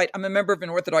Levite. I'm a member of an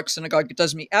Orthodox synagogue. It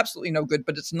does me absolutely no good,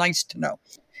 but it's nice to know.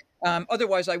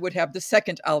 Otherwise, I would have the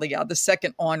second aliyah, the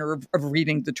second honor of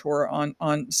reading the Torah on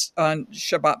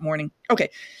Shabbat morning.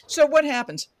 Okay, so what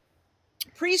happens?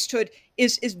 Priesthood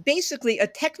is basically a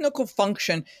technical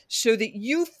function so that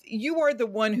you are the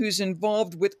one who's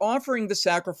involved with offering the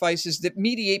sacrifices that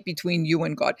mediate between you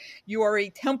and God. You are a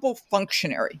temple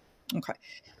functionary. Okay.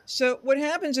 So what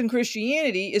happens in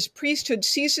Christianity is priesthood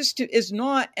is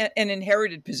not an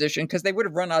inherited position, because they would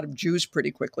have run out of Jews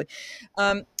pretty quickly.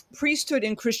 Priesthood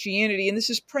in Christianity, and this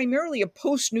is primarily a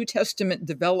post-New Testament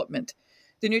development.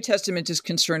 The New Testament is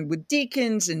concerned with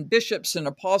deacons and bishops and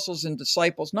apostles and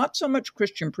disciples, not so much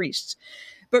Christian priests.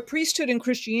 But priesthood in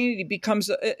Christianity becomes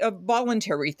a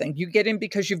voluntary thing. You get in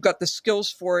because you've got the skills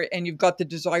for it and you've got the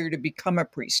desire to become a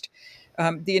priest.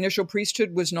 The initial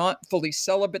priesthood was not fully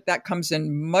celibate. That comes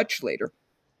in much later.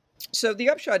 So the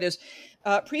upshot is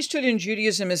priesthood in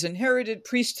Judaism is inherited.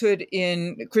 Priesthood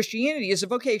in Christianity is a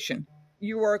vocation.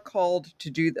 You are called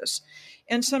to do this.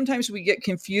 And sometimes we get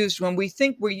confused when we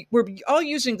think we're all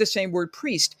using the same word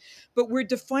priest, but we're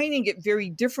defining it very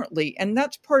differently. And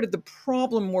that's part of the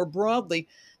problem more broadly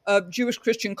of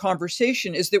Jewish-Christian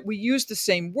conversation, is that we use the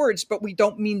same words, but we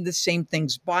don't mean the same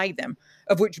things by them,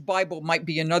 of which Bible might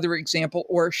be another example,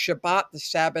 or Shabbat, the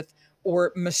Sabbath,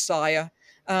 or Messiah,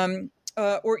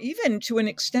 or even to an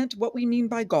extent what we mean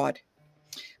by God.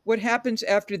 What happens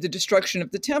after the destruction of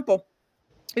the temple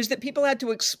is that people had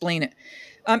to explain it.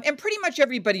 And pretty much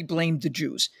everybody blamed the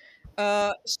Jews.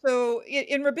 So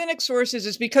in rabbinic sources,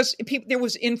 it's because there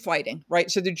was infighting,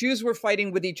 right? So the Jews were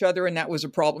fighting with each other, and that was a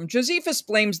problem. Josephus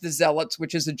blames the Zealots,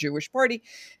 which is a Jewish party.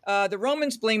 The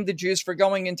Romans blamed the Jews for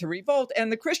going into revolt,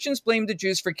 and the Christians blamed the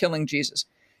Jews for killing Jesus.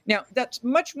 Now, that's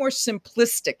much more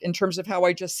simplistic in terms of how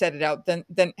I just set it out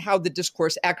than how the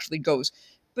discourse actually goes.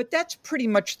 But that's pretty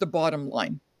much the bottom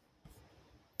line.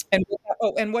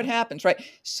 And what happens, right?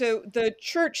 So the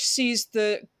church sees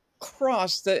the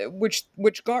cross,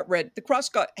 which got read, the cross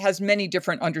has many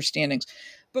different understandings.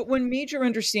 But one major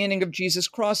understanding of Jesus'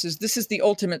 cross is this is the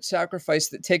ultimate sacrifice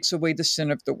that takes away the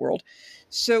sin of the world.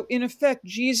 So in effect,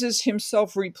 Jesus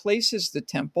himself replaces the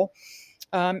temple.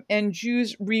 And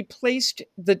Jews replaced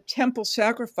the temple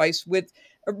sacrifice with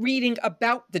a reading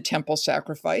about the temple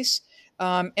sacrifice,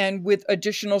 and with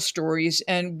additional stories,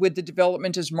 and with the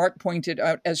development, as Mark pointed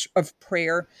out, of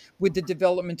prayer, with the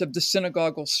development of the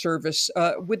synagogal service,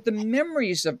 with the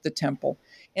memories of the temple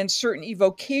and certain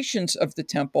evocations of the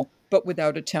temple, but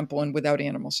without a temple and without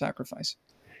animal sacrifice.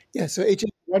 Yeah, so AJ,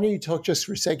 why don't you talk just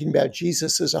for a second about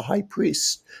Jesus as a high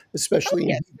priest, especially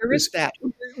yes, there is that.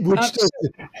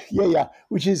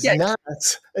 Which is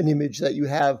not an image that you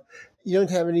have. You don't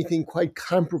have anything quite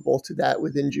comparable to that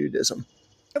within Judaism.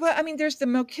 Well, I mean, there's the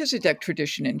Melchizedek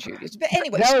tradition in Judaism. But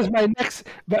anyway. That was my next.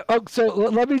 So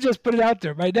let me just put it out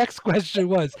there. My next question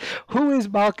was, who is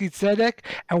Melchizedek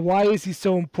and why is he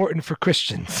so important for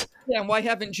Christians? Yeah, and why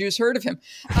haven't Jews heard of him?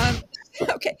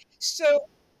 Okay, so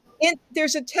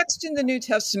there's a text in the New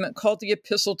Testament called the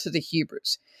Epistle to the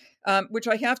Hebrews, which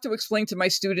I have to explain to my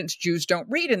students Jews don't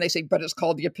read. And they say, but it's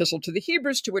called the Epistle to the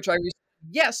Hebrews, to which I respond,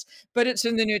 yes, but it's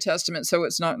in the New Testament, so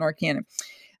it's not in our canon.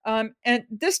 And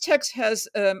this text has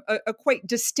a quite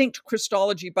distinct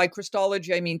Christology. By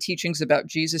Christology, I mean teachings about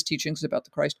Jesus, teachings about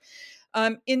the Christ.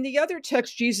 In the other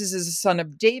text, Jesus is the son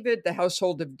of David. The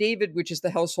household of David, which is the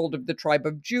household of the tribe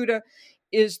of Judah,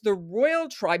 is the royal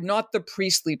tribe, not the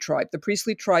priestly tribe. The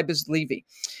priestly tribe is Levi.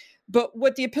 But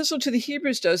what the Epistle to the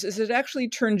Hebrews does is it actually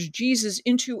turns Jesus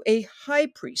into a high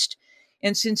priest.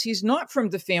 And since he's not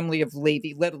from the family of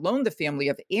Levi, let alone the family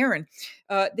of Aaron,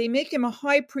 they make him a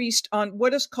high priest on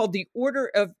what is called the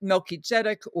order of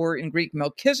Melchizedek, or in Greek,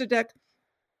 Melchizedek.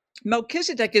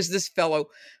 Melchizedek is this fellow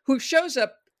who shows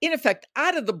up, in effect,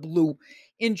 out of the blue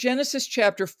in Genesis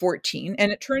chapter 14.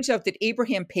 And it turns out that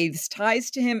Abraham pays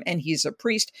tithes to him and he's a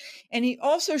priest. And he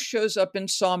also shows up in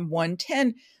Psalm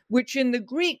 110, which in the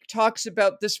Greek talks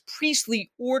about this priestly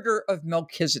order of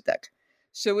Melchizedek.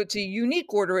 So it's a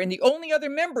unique order, and the only other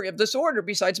member of this order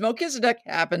besides Melchizedek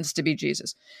happens to be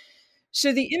Jesus.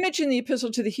 So the image in the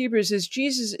Epistle to the Hebrews is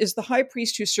Jesus is the high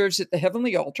priest who serves at the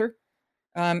heavenly altar.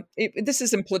 This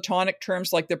is in Platonic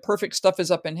terms, like the perfect stuff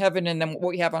is up in heaven, and then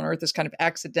what we have on earth is kind of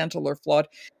accidental or flawed.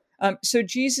 So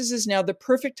Jesus is now the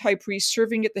perfect high priest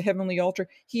serving at the heavenly altar.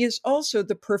 He is also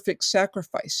the perfect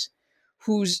sacrifice,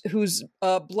 whose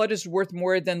blood is worth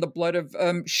more than the blood of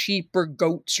sheep or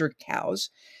goats or cows.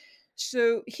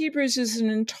 So Hebrews is an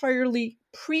entirely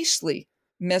priestly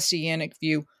messianic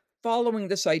view following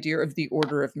this idea of the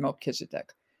order of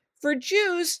Melchizedek. For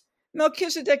Jews,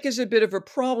 Melchizedek is a bit of a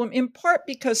problem, in part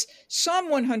because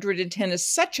Psalm 110 is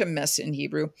such a mess in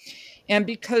Hebrew, and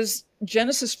because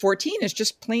Genesis 14 is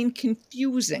just plain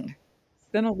confusing.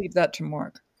 Then I'll leave that to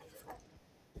Mark.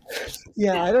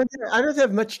 Yeah, I don't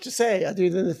have much to say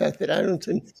other than the fact that I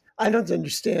don't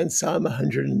understand Psalm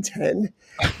 110.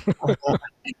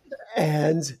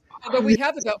 Although we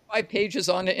have about 5 pages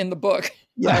on it in the book.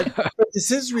 Yeah,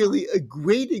 this is really a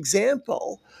great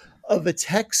example of a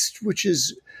text which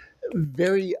is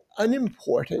very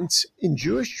unimportant in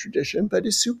Jewish tradition, but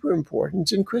is super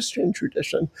important in Christian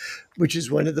tradition, which is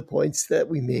one of the points that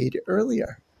we made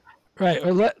earlier. Right.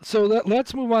 Let's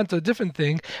move on to a different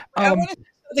thing. I want to say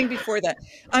something before that.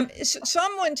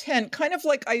 Psalm 110, kind of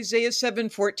like Isaiah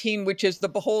 7:14, which is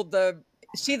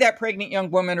see that pregnant young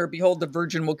woman, or behold, the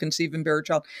virgin will conceive and bear a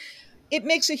child. It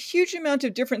makes a huge amount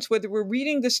of difference whether we're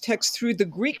reading this text through the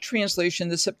Greek translation,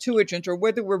 the Septuagint, or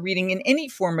whether we're reading in any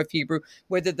form of Hebrew,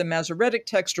 whether the Masoretic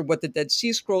text or what the Dead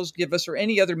Sea Scrolls give us, or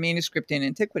any other manuscript in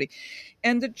antiquity.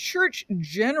 And the church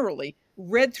generally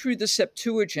read through the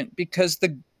Septuagint because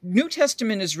the New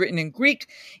Testament is written in Greek,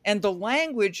 and the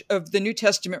language of the New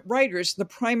Testament writers, the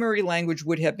primary language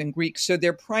would have been Greek. So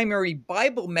their primary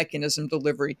Bible mechanism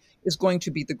delivery is going to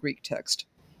be the Greek text.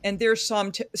 And their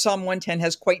Psalm 110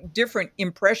 has quite different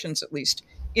impressions, at least,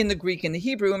 in the Greek and the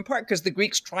Hebrew, in part because the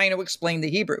Greek's trying to explain the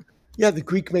Hebrew. Yeah, the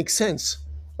Greek makes sense.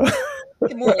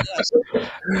 More or less.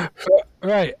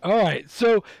 Right. All right.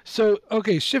 So,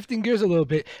 okay, shifting gears a little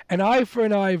bit, an eye for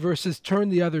an eye versus turn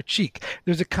the other cheek.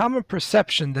 There's a common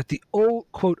perception that the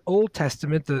Old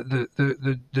Testament,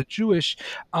 the Jewish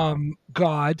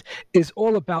God, is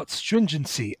all about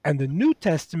stringency, and the New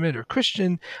Testament or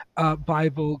Christian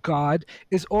Bible God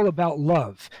is all about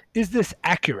love. Is this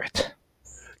accurate?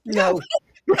 No.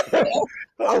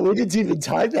 Oh, we didn't even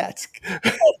time that.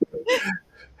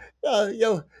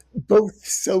 Both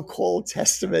so-called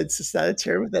testaments, it's not a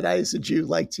term that I as a Jew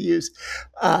like to use,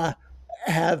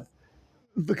 have,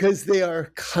 because they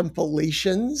are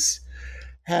compilations,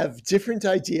 have different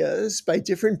ideas by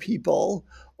different people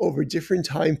over different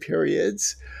time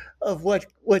periods of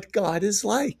what God is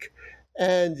like.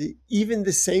 And even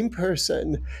the same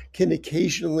person can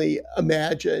occasionally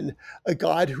imagine a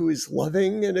God who is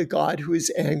loving and a God who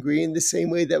is angry in the same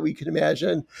way that we can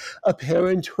imagine a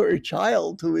parent or a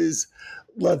child who is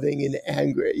loving and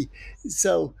angry.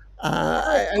 So,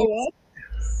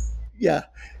 yeah.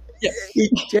 Yeah.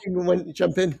 Jane, want to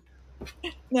jump in?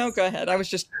 No, go ahead. I was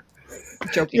just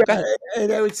joking. Yeah, Go ahead.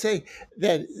 and I would say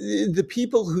that the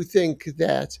people who think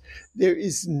that there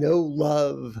is no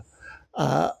love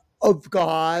of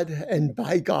God and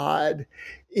by God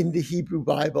in the Hebrew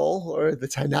Bible or the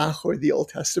Tanakh or the Old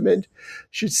Testament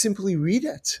should simply read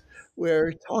it, where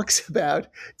it talks about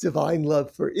divine love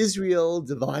for Israel,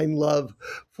 divine love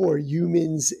for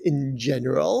humans in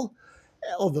general.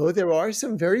 Although there are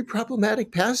some very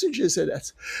problematic passages in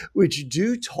it, which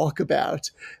do talk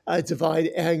about divine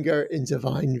anger and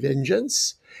divine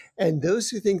vengeance. And those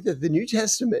who think that the New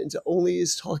Testament only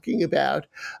is talking about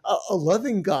a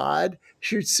loving God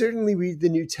should certainly read the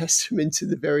New Testament to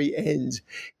the very end,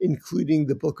 including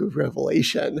the book of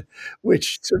Revelation,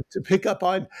 which, to pick up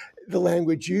on the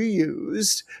language you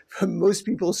used, from most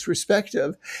people's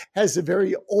perspective, has a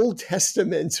very Old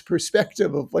Testament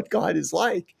perspective of what God is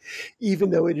like, even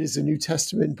though it is a New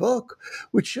Testament book,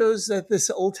 which shows that this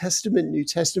Old Testament, New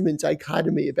Testament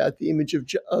dichotomy about the image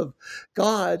of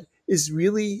God is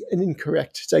really an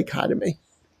incorrect dichotomy.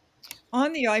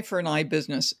 On the eye for an eye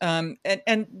business, and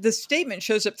the statement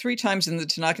shows up 3 times in the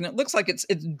Tanakh, and it looks like it's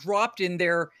dropped in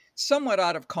there somewhat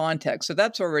out of context, so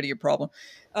that's already a problem.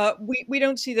 We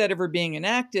don't see that ever being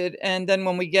enacted, and then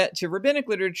when we get to rabbinic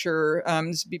literature,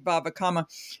 this would be Bava Kama,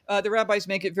 the rabbis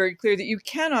make it very clear that you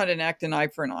cannot enact an eye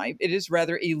for an eye. It is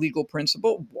rather a legal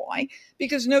principle. Why?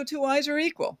 Because no 2 eyes are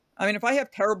equal. I mean, if I have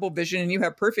terrible vision and you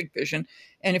have perfect vision,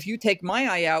 and if you take my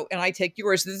eye out and I take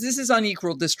yours, this is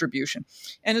unequal distribution.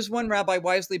 And as one rabbi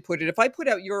wisely put it, if I put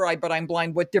out your eye but I'm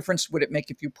blind, what difference would it make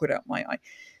if you put out my eye?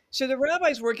 So the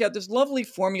rabbis work out this lovely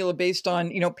formula based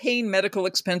on, paying medical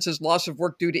expenses, loss of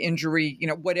work due to injury,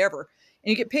 whatever, and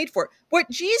you get paid for it.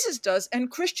 What Jesus does, and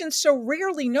Christians so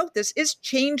rarely note this, is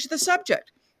change the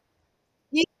subject.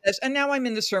 He says, and now I'm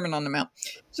in the Sermon on the Mount.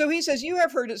 So he says, you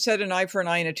have heard it said, an eye for an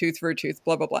eye and a tooth for a tooth,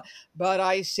 blah, blah, blah. But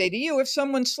I say to you, if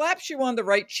someone slaps you on the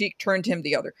right cheek, turn to him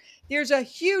the other. There's a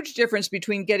huge difference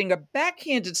between getting a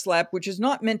backhanded slap, which is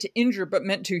not meant to injure, but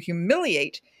meant to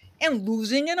humiliate, and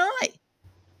losing an eye.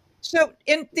 So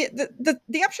in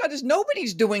the upshot is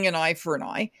nobody's doing an eye for an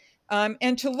eye.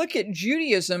 And to look at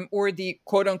Judaism or the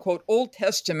quote unquote Old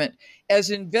Testament as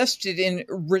invested in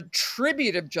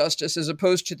retributive justice as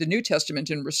opposed to the New Testament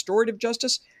in restorative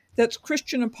justice, that's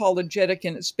Christian apologetic,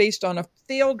 and it's based on a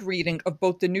failed reading of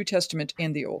both the New Testament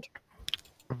and the Old.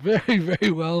 Very,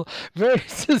 very well. Very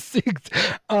succinct.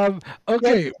 Okay. Let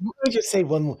me just say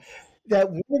one more.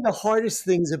 That one of the hardest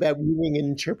things about reading and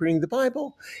interpreting the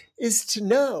Bible is to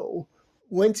know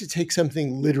when to take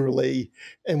something literally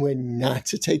and when not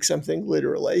to take something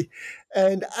literally.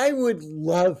 And I would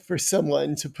love for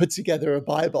someone to put together a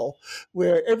Bible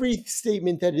where every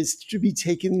statement that is to be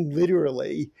taken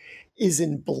literally is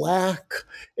in black,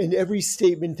 and every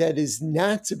statement that is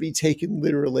not to be taken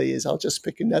literally is, I'll just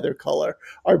pick another color,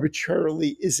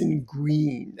 arbitrarily is in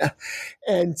green.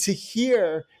 And to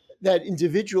hear that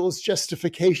individual's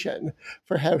justification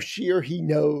for how she or he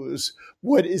knows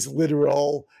what is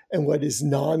literal and what is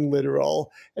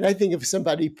non-literal. And I think if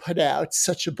somebody put out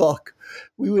such a book,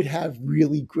 we would have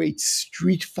really great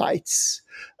street fights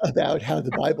about how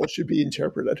the Bible should be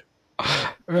interpreted.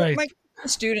 Right. My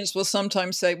students will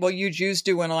sometimes say, well, you Jews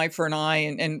do an eye for an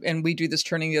eye, and we do this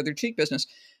turning the other cheek business.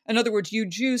 In other words, you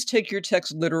Jews take your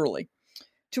text literally.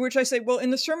 To which I say, well, in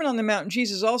the Sermon on the Mount,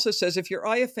 Jesus also says, if your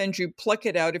eye offends you, pluck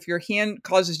it out. If your hand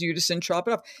causes you to sin, chop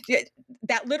it off.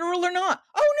 That literal or not?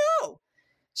 Oh, no.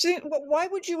 See, why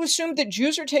would you assume that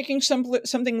Jews are taking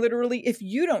something literally if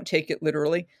you don't take it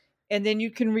literally, and then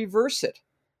you can reverse it?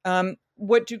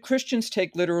 What do Christians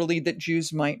take literally that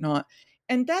Jews might not?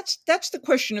 And that's the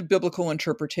question of biblical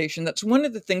interpretation. That's one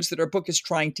of the things that our book is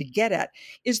trying to get at,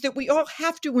 is that we all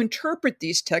have to interpret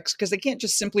these texts because they can't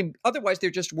just simply, otherwise they're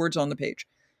just words on the page.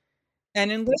 And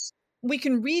unless we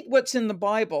can read what's in the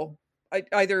Bible,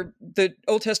 either the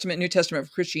Old Testament, New Testament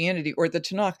of Christianity, or the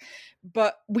Tanakh,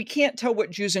 but we can't tell what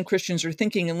Jews and Christians are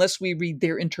thinking unless we read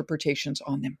their interpretations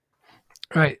on them.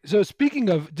 Right. So speaking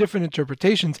of different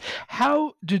interpretations,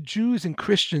 how do Jews and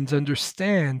Christians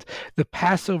understand the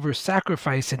Passover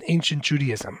sacrifice in ancient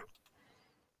Judaism?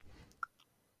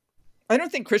 I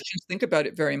don't think Christians think about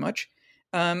it very much.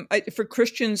 For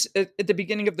Christians, at the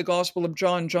beginning of the Gospel of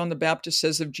John, John the Baptist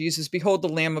says of Jesus, "Behold the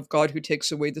Lamb of God who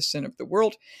takes away the sin of the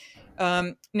world."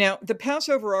 Now, the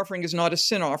Passover offering is not a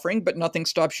sin offering, but nothing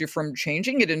stops you from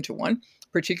changing it into one,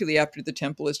 particularly after the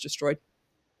temple is destroyed.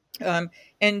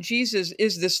 And Jesus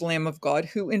is this Lamb of God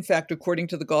who, in fact, according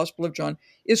to the Gospel of John,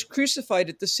 is crucified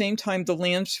at the same time the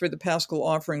lambs for the Paschal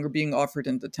offering are being offered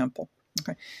in the temple.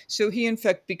 Okay, so he, in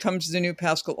fact, becomes the new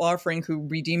Paschal offering who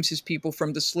redeems his people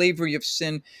from the slavery of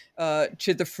sin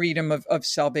to the freedom of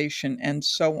salvation and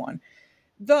so on.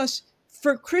 Thus,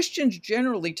 for Christians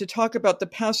generally, to talk about the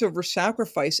Passover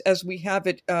sacrifice as we have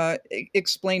it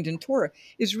explained in Torah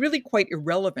is really quite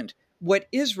irrelevant. What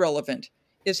is relevant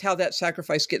is how that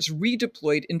sacrifice gets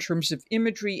redeployed in terms of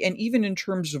imagery and even in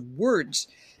terms of words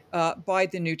by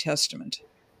the New Testament.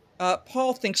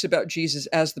 Paul thinks about Jesus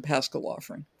as the Paschal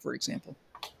offering, for example.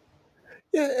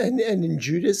 Yeah, and in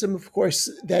Judaism, of course,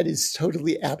 that is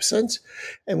totally absent.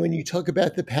 And when you talk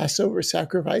about the Passover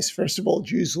sacrifice, first of all,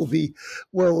 Jews will be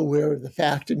well aware of the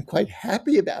fact and quite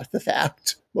happy about the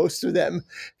fact, most of them,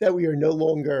 that we are no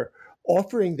longer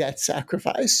offering that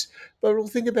sacrifice. But we'll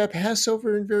think about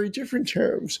Passover in very different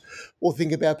terms. We'll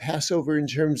think about Passover in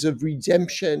terms of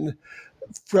redemption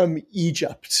from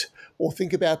Egypt. We'll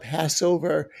think about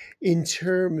Passover in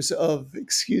terms of,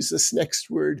 excuse this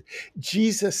next word,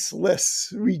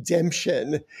 Jesus-less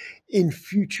redemption in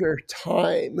future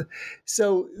time.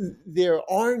 So there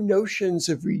are notions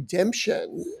of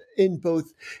redemption in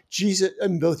both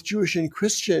Jewish and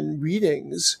Christian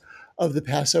readings of the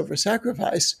Passover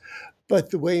sacrifice,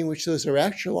 but the way in which those are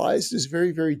actualized is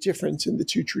very, very different in the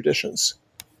two traditions.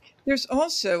 There's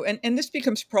also, and this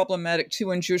becomes problematic too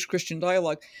in Jewish-Christian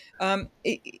dialogue,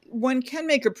 one can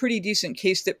make a pretty decent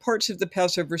case that parts of the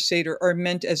Passover Seder are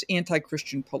meant as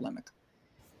anti-Christian polemic.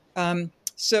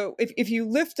 So if you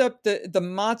lift up the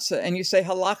matzah and you say,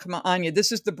 halach ma'anya,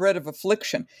 this is the bread of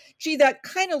affliction, gee, that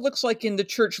kind of looks like in the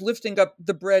church lifting up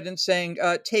the bread and saying,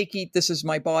 take, eat, this is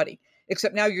my body.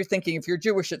 Except now you're thinking if you're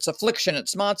Jewish, it's affliction,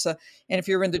 it's matzah. And if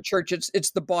you're in the church, it's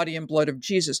the body and blood of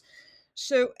Jesus.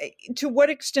 So to what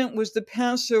extent was the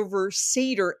Passover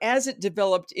Seder, as it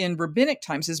developed in rabbinic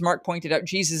times, as Mark pointed out,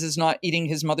 Jesus is not eating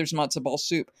his mother's matzah ball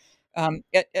soup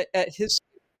at his,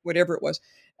 whatever it was.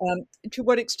 To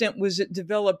what extent was it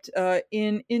developed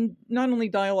in not only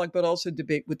dialogue, but also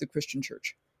debate with the Christian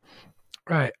church?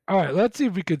 Right. All right. Let's see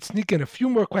if we could sneak in a few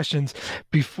more questions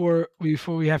before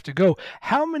we have to go.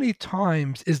 How many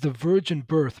times is the virgin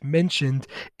birth mentioned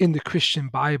in the Christian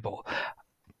Bible?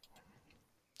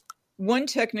 One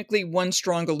technically, one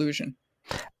strong allusion.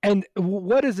 And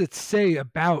what does it say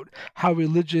about how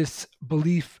religious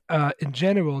belief in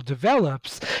general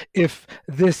develops if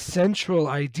this central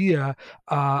idea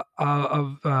of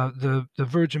the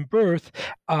virgin birth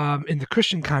in the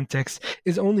Christian context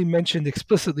is only mentioned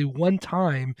explicitly one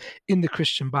time in the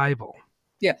Christian Bible?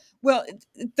 Yeah, well,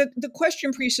 the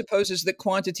question presupposes that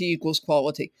quantity equals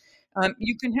quality.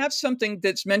 You can have something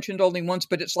that's mentioned only once,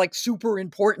 but it's like super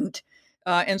important.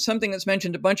 And something that's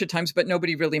mentioned a bunch of times, but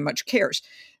nobody really much cares.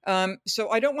 So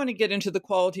I don't want to get into the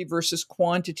quality versus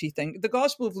quantity thing. The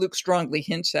Gospel of Luke strongly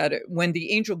hints at it when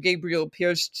the angel Gabriel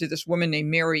appears to this woman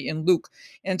named Mary in Luke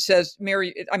and says,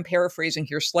 Mary, I'm paraphrasing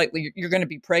here slightly, you're going to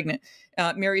be pregnant.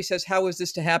 Mary says, how is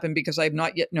this to happen? Because I have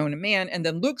not yet known a man. And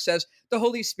then Luke says, the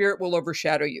Holy Spirit will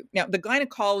overshadow you. Now, the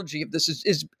gynecology of this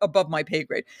is above my pay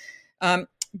grade.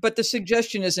 But the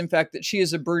suggestion is, in fact, that she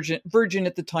is a virgin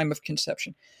at the time of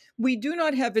conception. We do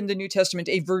not have in the New Testament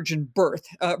a virgin birth.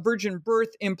 Virgin birth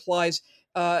implies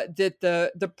that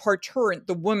the parturient,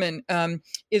 the woman,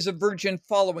 is a virgin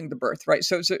following the birth, right?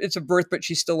 So it's a birth, but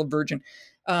she's still a virgin.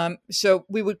 So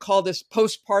we would call this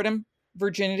postpartum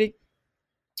virginity.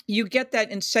 You get that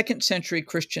in 2nd century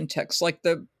Christian texts, like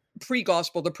the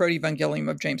pre-gospel, the proto-evangelium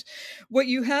of James. What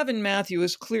you have in Matthew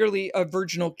is clearly a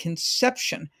virginal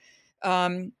conception.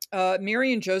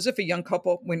 Mary and Joseph, a young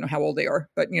couple, we don't know how old they are,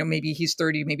 but maybe he's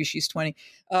 30, maybe she's 20,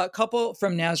 couple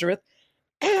from Nazareth.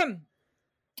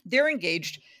 They're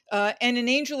engaged, and an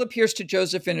angel appears to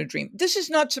Joseph in a dream. This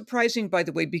is not surprising, by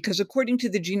the way, because according to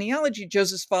the genealogy,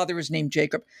 Joseph's father is named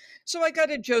Jacob. So I got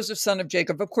a Joseph, son of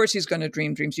Jacob. Of course, he's going to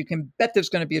dream dreams. You can bet there's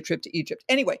going to be a trip to Egypt.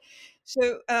 Anyway,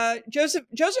 so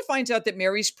Joseph finds out that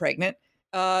Mary's pregnant.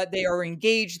 They are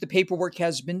engaged. The paperwork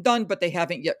has been done, but they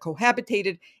haven't yet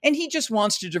cohabitated. And he just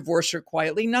wants to divorce her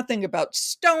quietly. Nothing about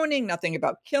stoning, nothing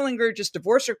about killing her. Just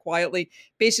divorce her quietly.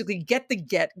 Basically, get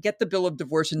the bill of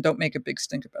divorce and don't make a big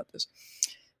stink about this.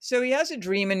 So he has a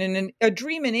dream. And in a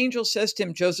dream, an angel says to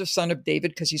him, Joseph, son of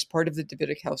David, because he's part of the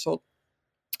Davidic household,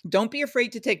 Don't be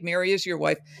afraid to take Mary as your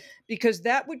wife, because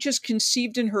that which is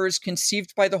conceived in her is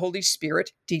conceived by the Holy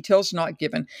Spirit, details not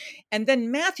given. And then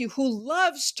Matthew, who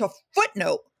loves to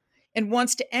footnote and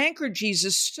wants to anchor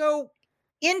Jesus so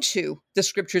into the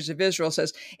scriptures of Israel,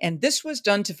 says, and this was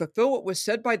done to fulfill what was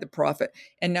said by the prophet.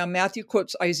 And now Matthew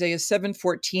quotes Isaiah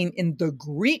 7:14 in the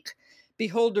Greek.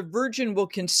 Behold, a virgin will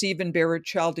conceive and bear a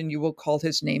child, and you will call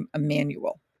his name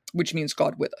Emmanuel, which means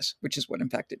God with us, which is what in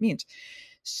fact it means.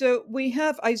 So we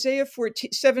have Isaiah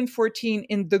 7:14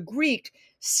 in the Greek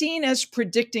seen as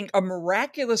predicting a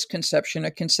miraculous conception, a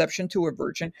conception to a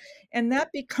virgin, and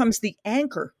that becomes the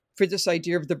anchor for this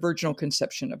idea of the virginal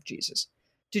conception of Jesus.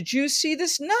 Did you see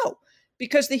this? No,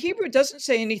 because the Hebrew doesn't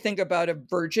say anything about a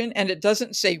virgin, and it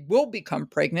doesn't say will become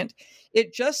pregnant.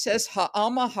 It just says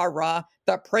ha'alma hara,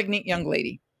 the pregnant young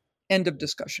lady. End of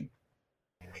discussion.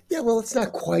 Yeah, well, it's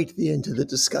not quite the end of the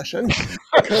discussion.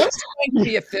 Let's try to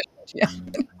be efficient. Yeah.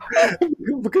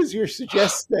 Because you're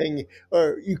suggesting,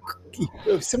 or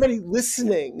somebody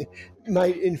listening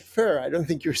might infer, I don't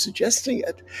think you're suggesting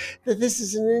it, that this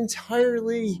is an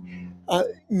entirely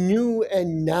new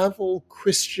and novel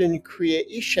Christian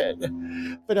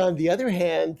creation. But on the other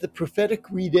hand, the prophetic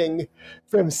reading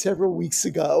from several weeks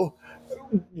ago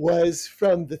was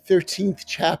from the 13th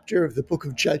chapter of the book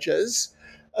of Judges,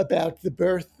 about the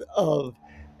birth of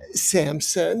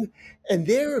Samson. And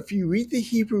there, if you read the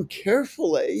Hebrew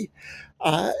carefully,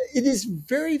 it is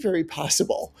very, very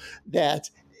possible that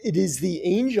it is the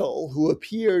angel who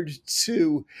appeared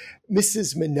to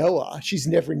Mrs. Manoah. She's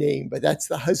never named, but that's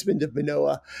the husband of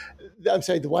Manoah. I'm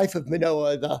sorry, the wife of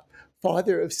Manoah, the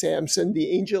father of Samson.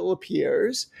 The angel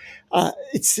appears.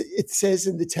 It says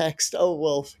in the text, oh,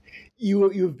 well,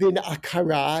 you've been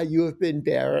akara, you have been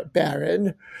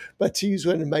barren. But to use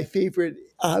one of my favorite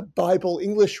Bible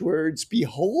English words,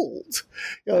 behold,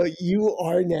 you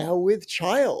are now with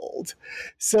child.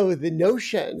 So the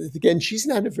notion, again, she's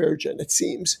not a virgin, it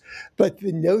seems, but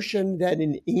the notion that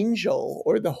an angel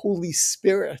or the Holy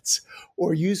Spirit,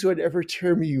 or use whatever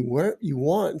term you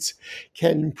want,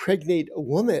 can impregnate a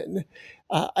woman,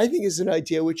 I think is an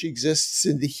idea which exists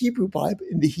in the Hebrew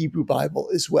Bible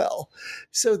as well.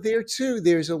 So there too,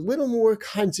 there's a little more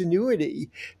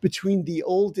continuity between the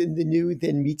old and the new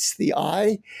than meets the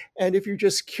eye. And if you're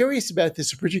just curious about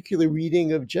this particular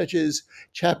reading of Judges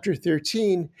chapter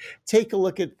 13, take a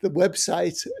look at the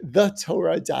website,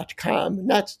 thetorah.com,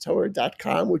 not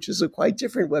Torah.com, which is a quite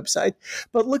different website,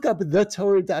 but look up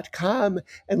thetorah.com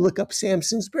and look up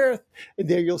Samson's birth. And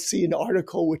there you'll see an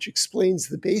article which explains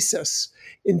the basis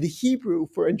in the Hebrew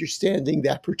for understanding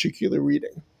that particular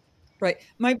reading. Right.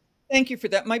 Thank you for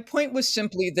that. My point was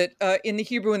simply that in the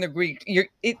Hebrew and the Greek,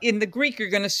 you're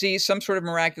going to see some sort of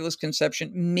miraculous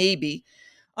conception, maybe.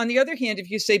 On the other hand,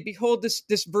 if you say, behold,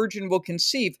 this virgin will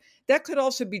conceive, that could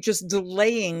also be just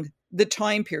delaying the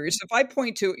time period. So if I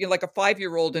point to like a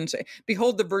 5-year-old and say,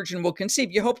 behold, the virgin will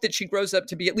conceive, you hope that she grows up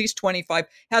to be at least 25,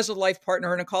 has a life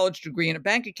partner and a college degree and a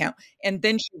bank account, and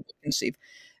then she will conceive.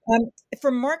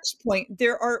 From Mark's point,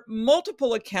 there are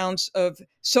multiple accounts of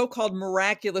so-called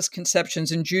miraculous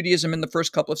conceptions in Judaism in the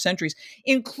first couple of centuries,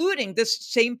 including this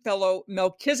same fellow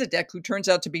Melchizedek, who turns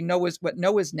out to be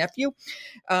Noah's nephew,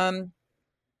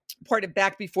 part of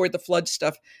back before the flood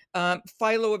stuff.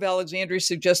 Philo of Alexandria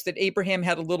suggests that Abraham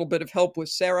had a little bit of help with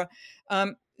Sarah.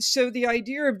 So the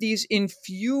idea of these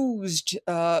infused,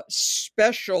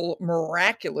 special,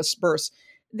 miraculous births,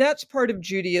 that's part of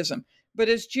Judaism. But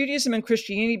as Judaism and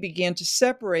Christianity began to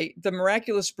separate, the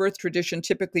miraculous birth tradition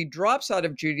typically drops out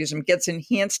of Judaism, gets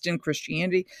enhanced in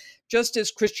Christianity, just as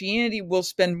Christianity will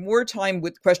spend more time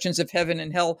with questions of heaven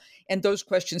and hell, and those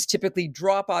questions typically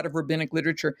drop out of rabbinic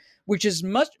literature, which is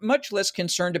much less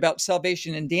concerned about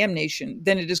salvation and damnation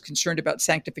than it is concerned about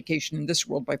sanctification in this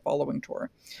world by following Torah.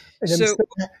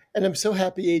 And I'm so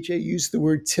happy AJ used the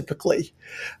word typically,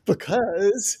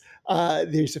 because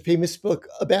there's a famous book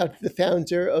about the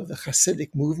founder of the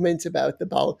Hasidic movement, about the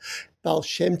Baal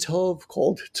Shem Tov,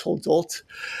 called Toldot.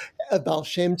 Baal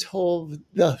Shem Tov,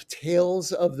 the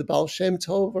tales of the Baal Shem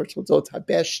Tov, or Toldot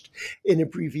HaBesht in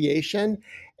abbreviation.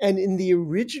 And in the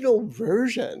original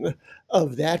version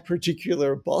of that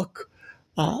particular book,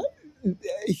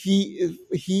 he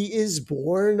is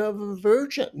born of a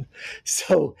virgin.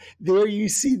 So there you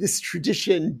see this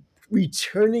tradition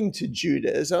returning to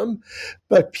Judaism,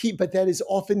 but that is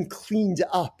often cleaned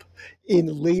up in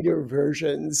later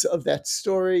versions of that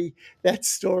story. That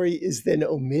story is then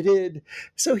omitted.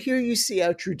 So here you see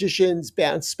how traditions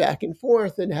bounce back and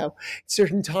forth, and how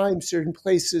certain times, certain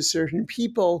places, certain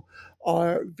people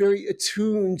are very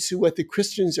attuned to what the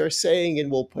Christians are saying and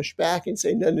will push back and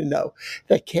say, no,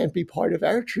 that can't be part of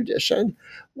our tradition,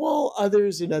 while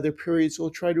others in other periods will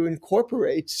try to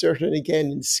incorporate certain, again,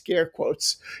 in scare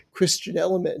quotes, Christian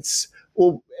elements,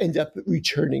 will end up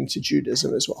returning to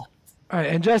Judaism as well. All right,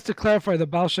 and just to clarify, the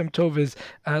Baal Shem Tov is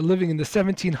living in the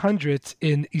 1700s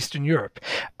in Eastern Europe.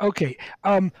 Okay,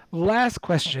 last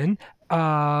question.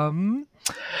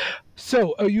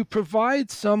 So you provide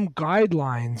some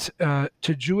guidelines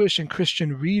to Jewish and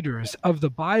Christian readers of the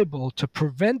Bible to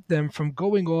prevent them from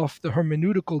going off the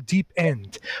hermeneutical deep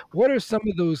end. What are some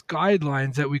of those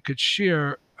guidelines that we could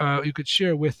share? You could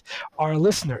share with our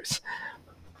listeners.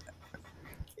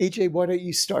 AJ, why don't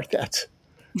you start that?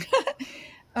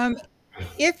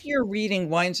 If your reading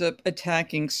winds up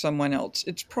attacking someone else,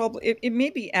 it's probably it may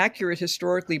be accurate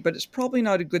historically, but it's probably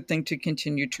not a good thing to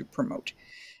continue to promote.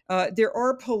 There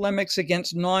are polemics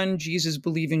against non-Jesus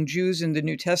believing Jews in the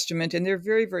New Testament, and they're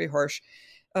very, very harsh.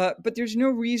 But there's no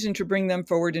reason to bring them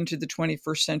forward into the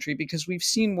 21st century, because we've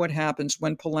seen what happens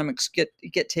when polemics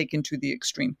get taken to the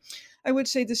extreme. I would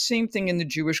say the same thing in the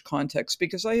Jewish context,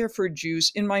 because I have heard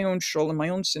Jews in my own shul, in my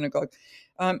own synagogue,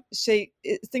 say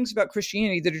things about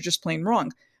Christianity that are just plain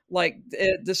wrong. Like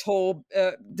this whole,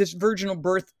 this virginal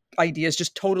birth idea is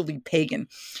just totally pagan.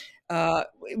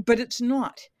 But it's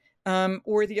not.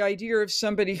 Or the idea of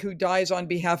somebody who dies on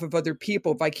behalf of other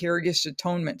people, vicarious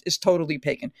atonement, is totally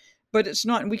pagan. But it's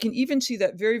not. And we can even see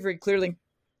that very, very clearly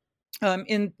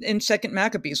in Second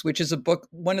Maccabees, which is a book,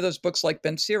 one of those books like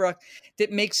Ben Sirach,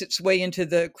 that makes its way into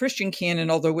the Christian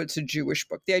canon, although it's a Jewish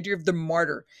book. The idea of the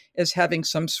martyr as having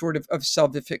some sort of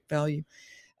salvific value.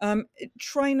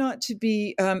 Try not to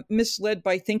be misled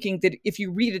by thinking that if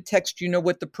you read a text, you know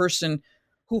what the person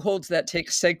who holds that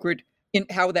text sacred, in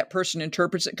how that person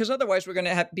interprets it, because otherwise we're going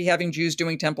to be having Jews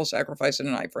doing temple sacrifice and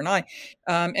an eye for an eye,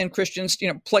 and Christians,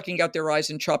 plucking out their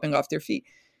eyes and chopping off their feet.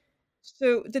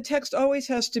 So the text always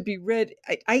has to be read,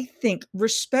 I think,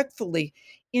 respectfully,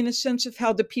 in a sense of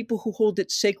how the people who hold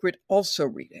it sacred also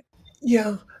read it.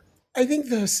 Yeah, I think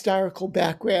the historical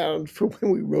background for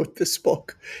when we wrote this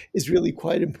book is really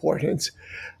quite important.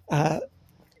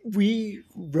 We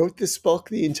wrote this book,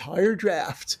 the entire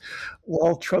draft,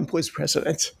 while Trump was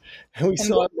president. And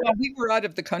we were out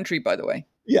of the country, by the way.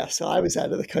 Yeah, so I was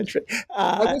out of the country.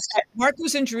 Mark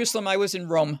was in Jerusalem. I was in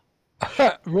Rome.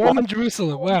 Rome and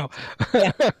Jerusalem, wow.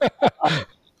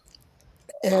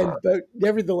 But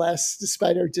nevertheless,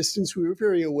 despite our distance, we were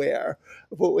very aware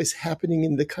of what was happening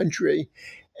in the country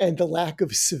and the lack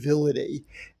of civility.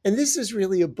 And this is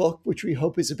really a book which we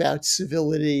hope is about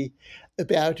civility,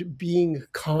 about being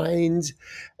kind,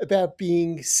 about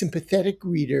being sympathetic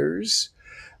readers,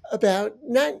 about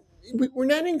we're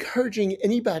not encouraging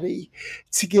anybody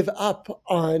to give up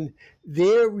on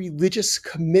their religious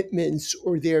commitments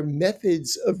or their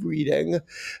methods of reading,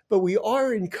 but we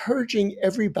are encouraging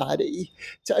everybody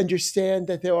to understand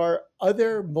that there are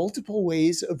other multiple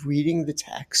ways of reading the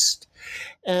text,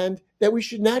 and that we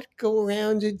should not go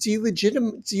around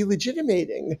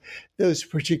delegitimating those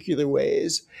particular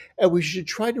ways, and we should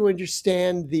try to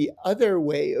understand the other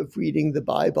way of reading the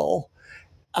Bible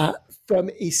from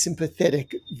a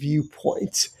sympathetic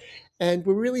viewpoint. And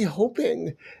we're really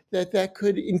hoping that that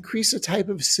could increase a type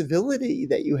of civility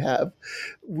that you have,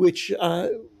 which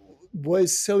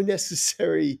was so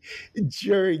necessary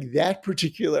during that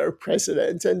particular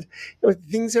president. And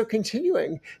things are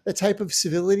continuing. The type of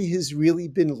civility has really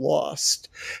been lost.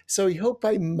 So we hope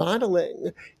by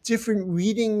modeling different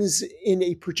readings in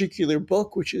a particular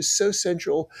book, which is so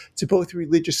central to both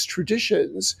religious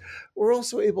traditions, we're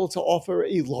also able to offer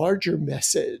a larger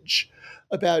message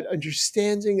about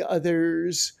understanding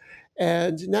others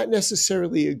and not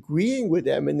necessarily agreeing with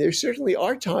them. And there certainly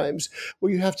are times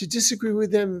where you have to disagree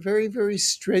with them very, very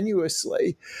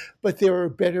strenuously, but there are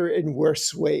better and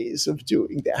worse ways of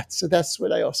doing that. So that's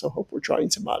what I also hope we're trying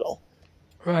to model.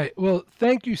 Right. Well,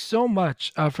 thank you so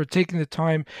much for taking the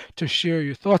time to share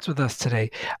your thoughts with us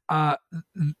today.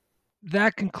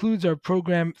 That concludes our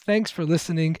program. Thanks for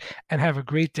listening, and have a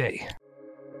great day.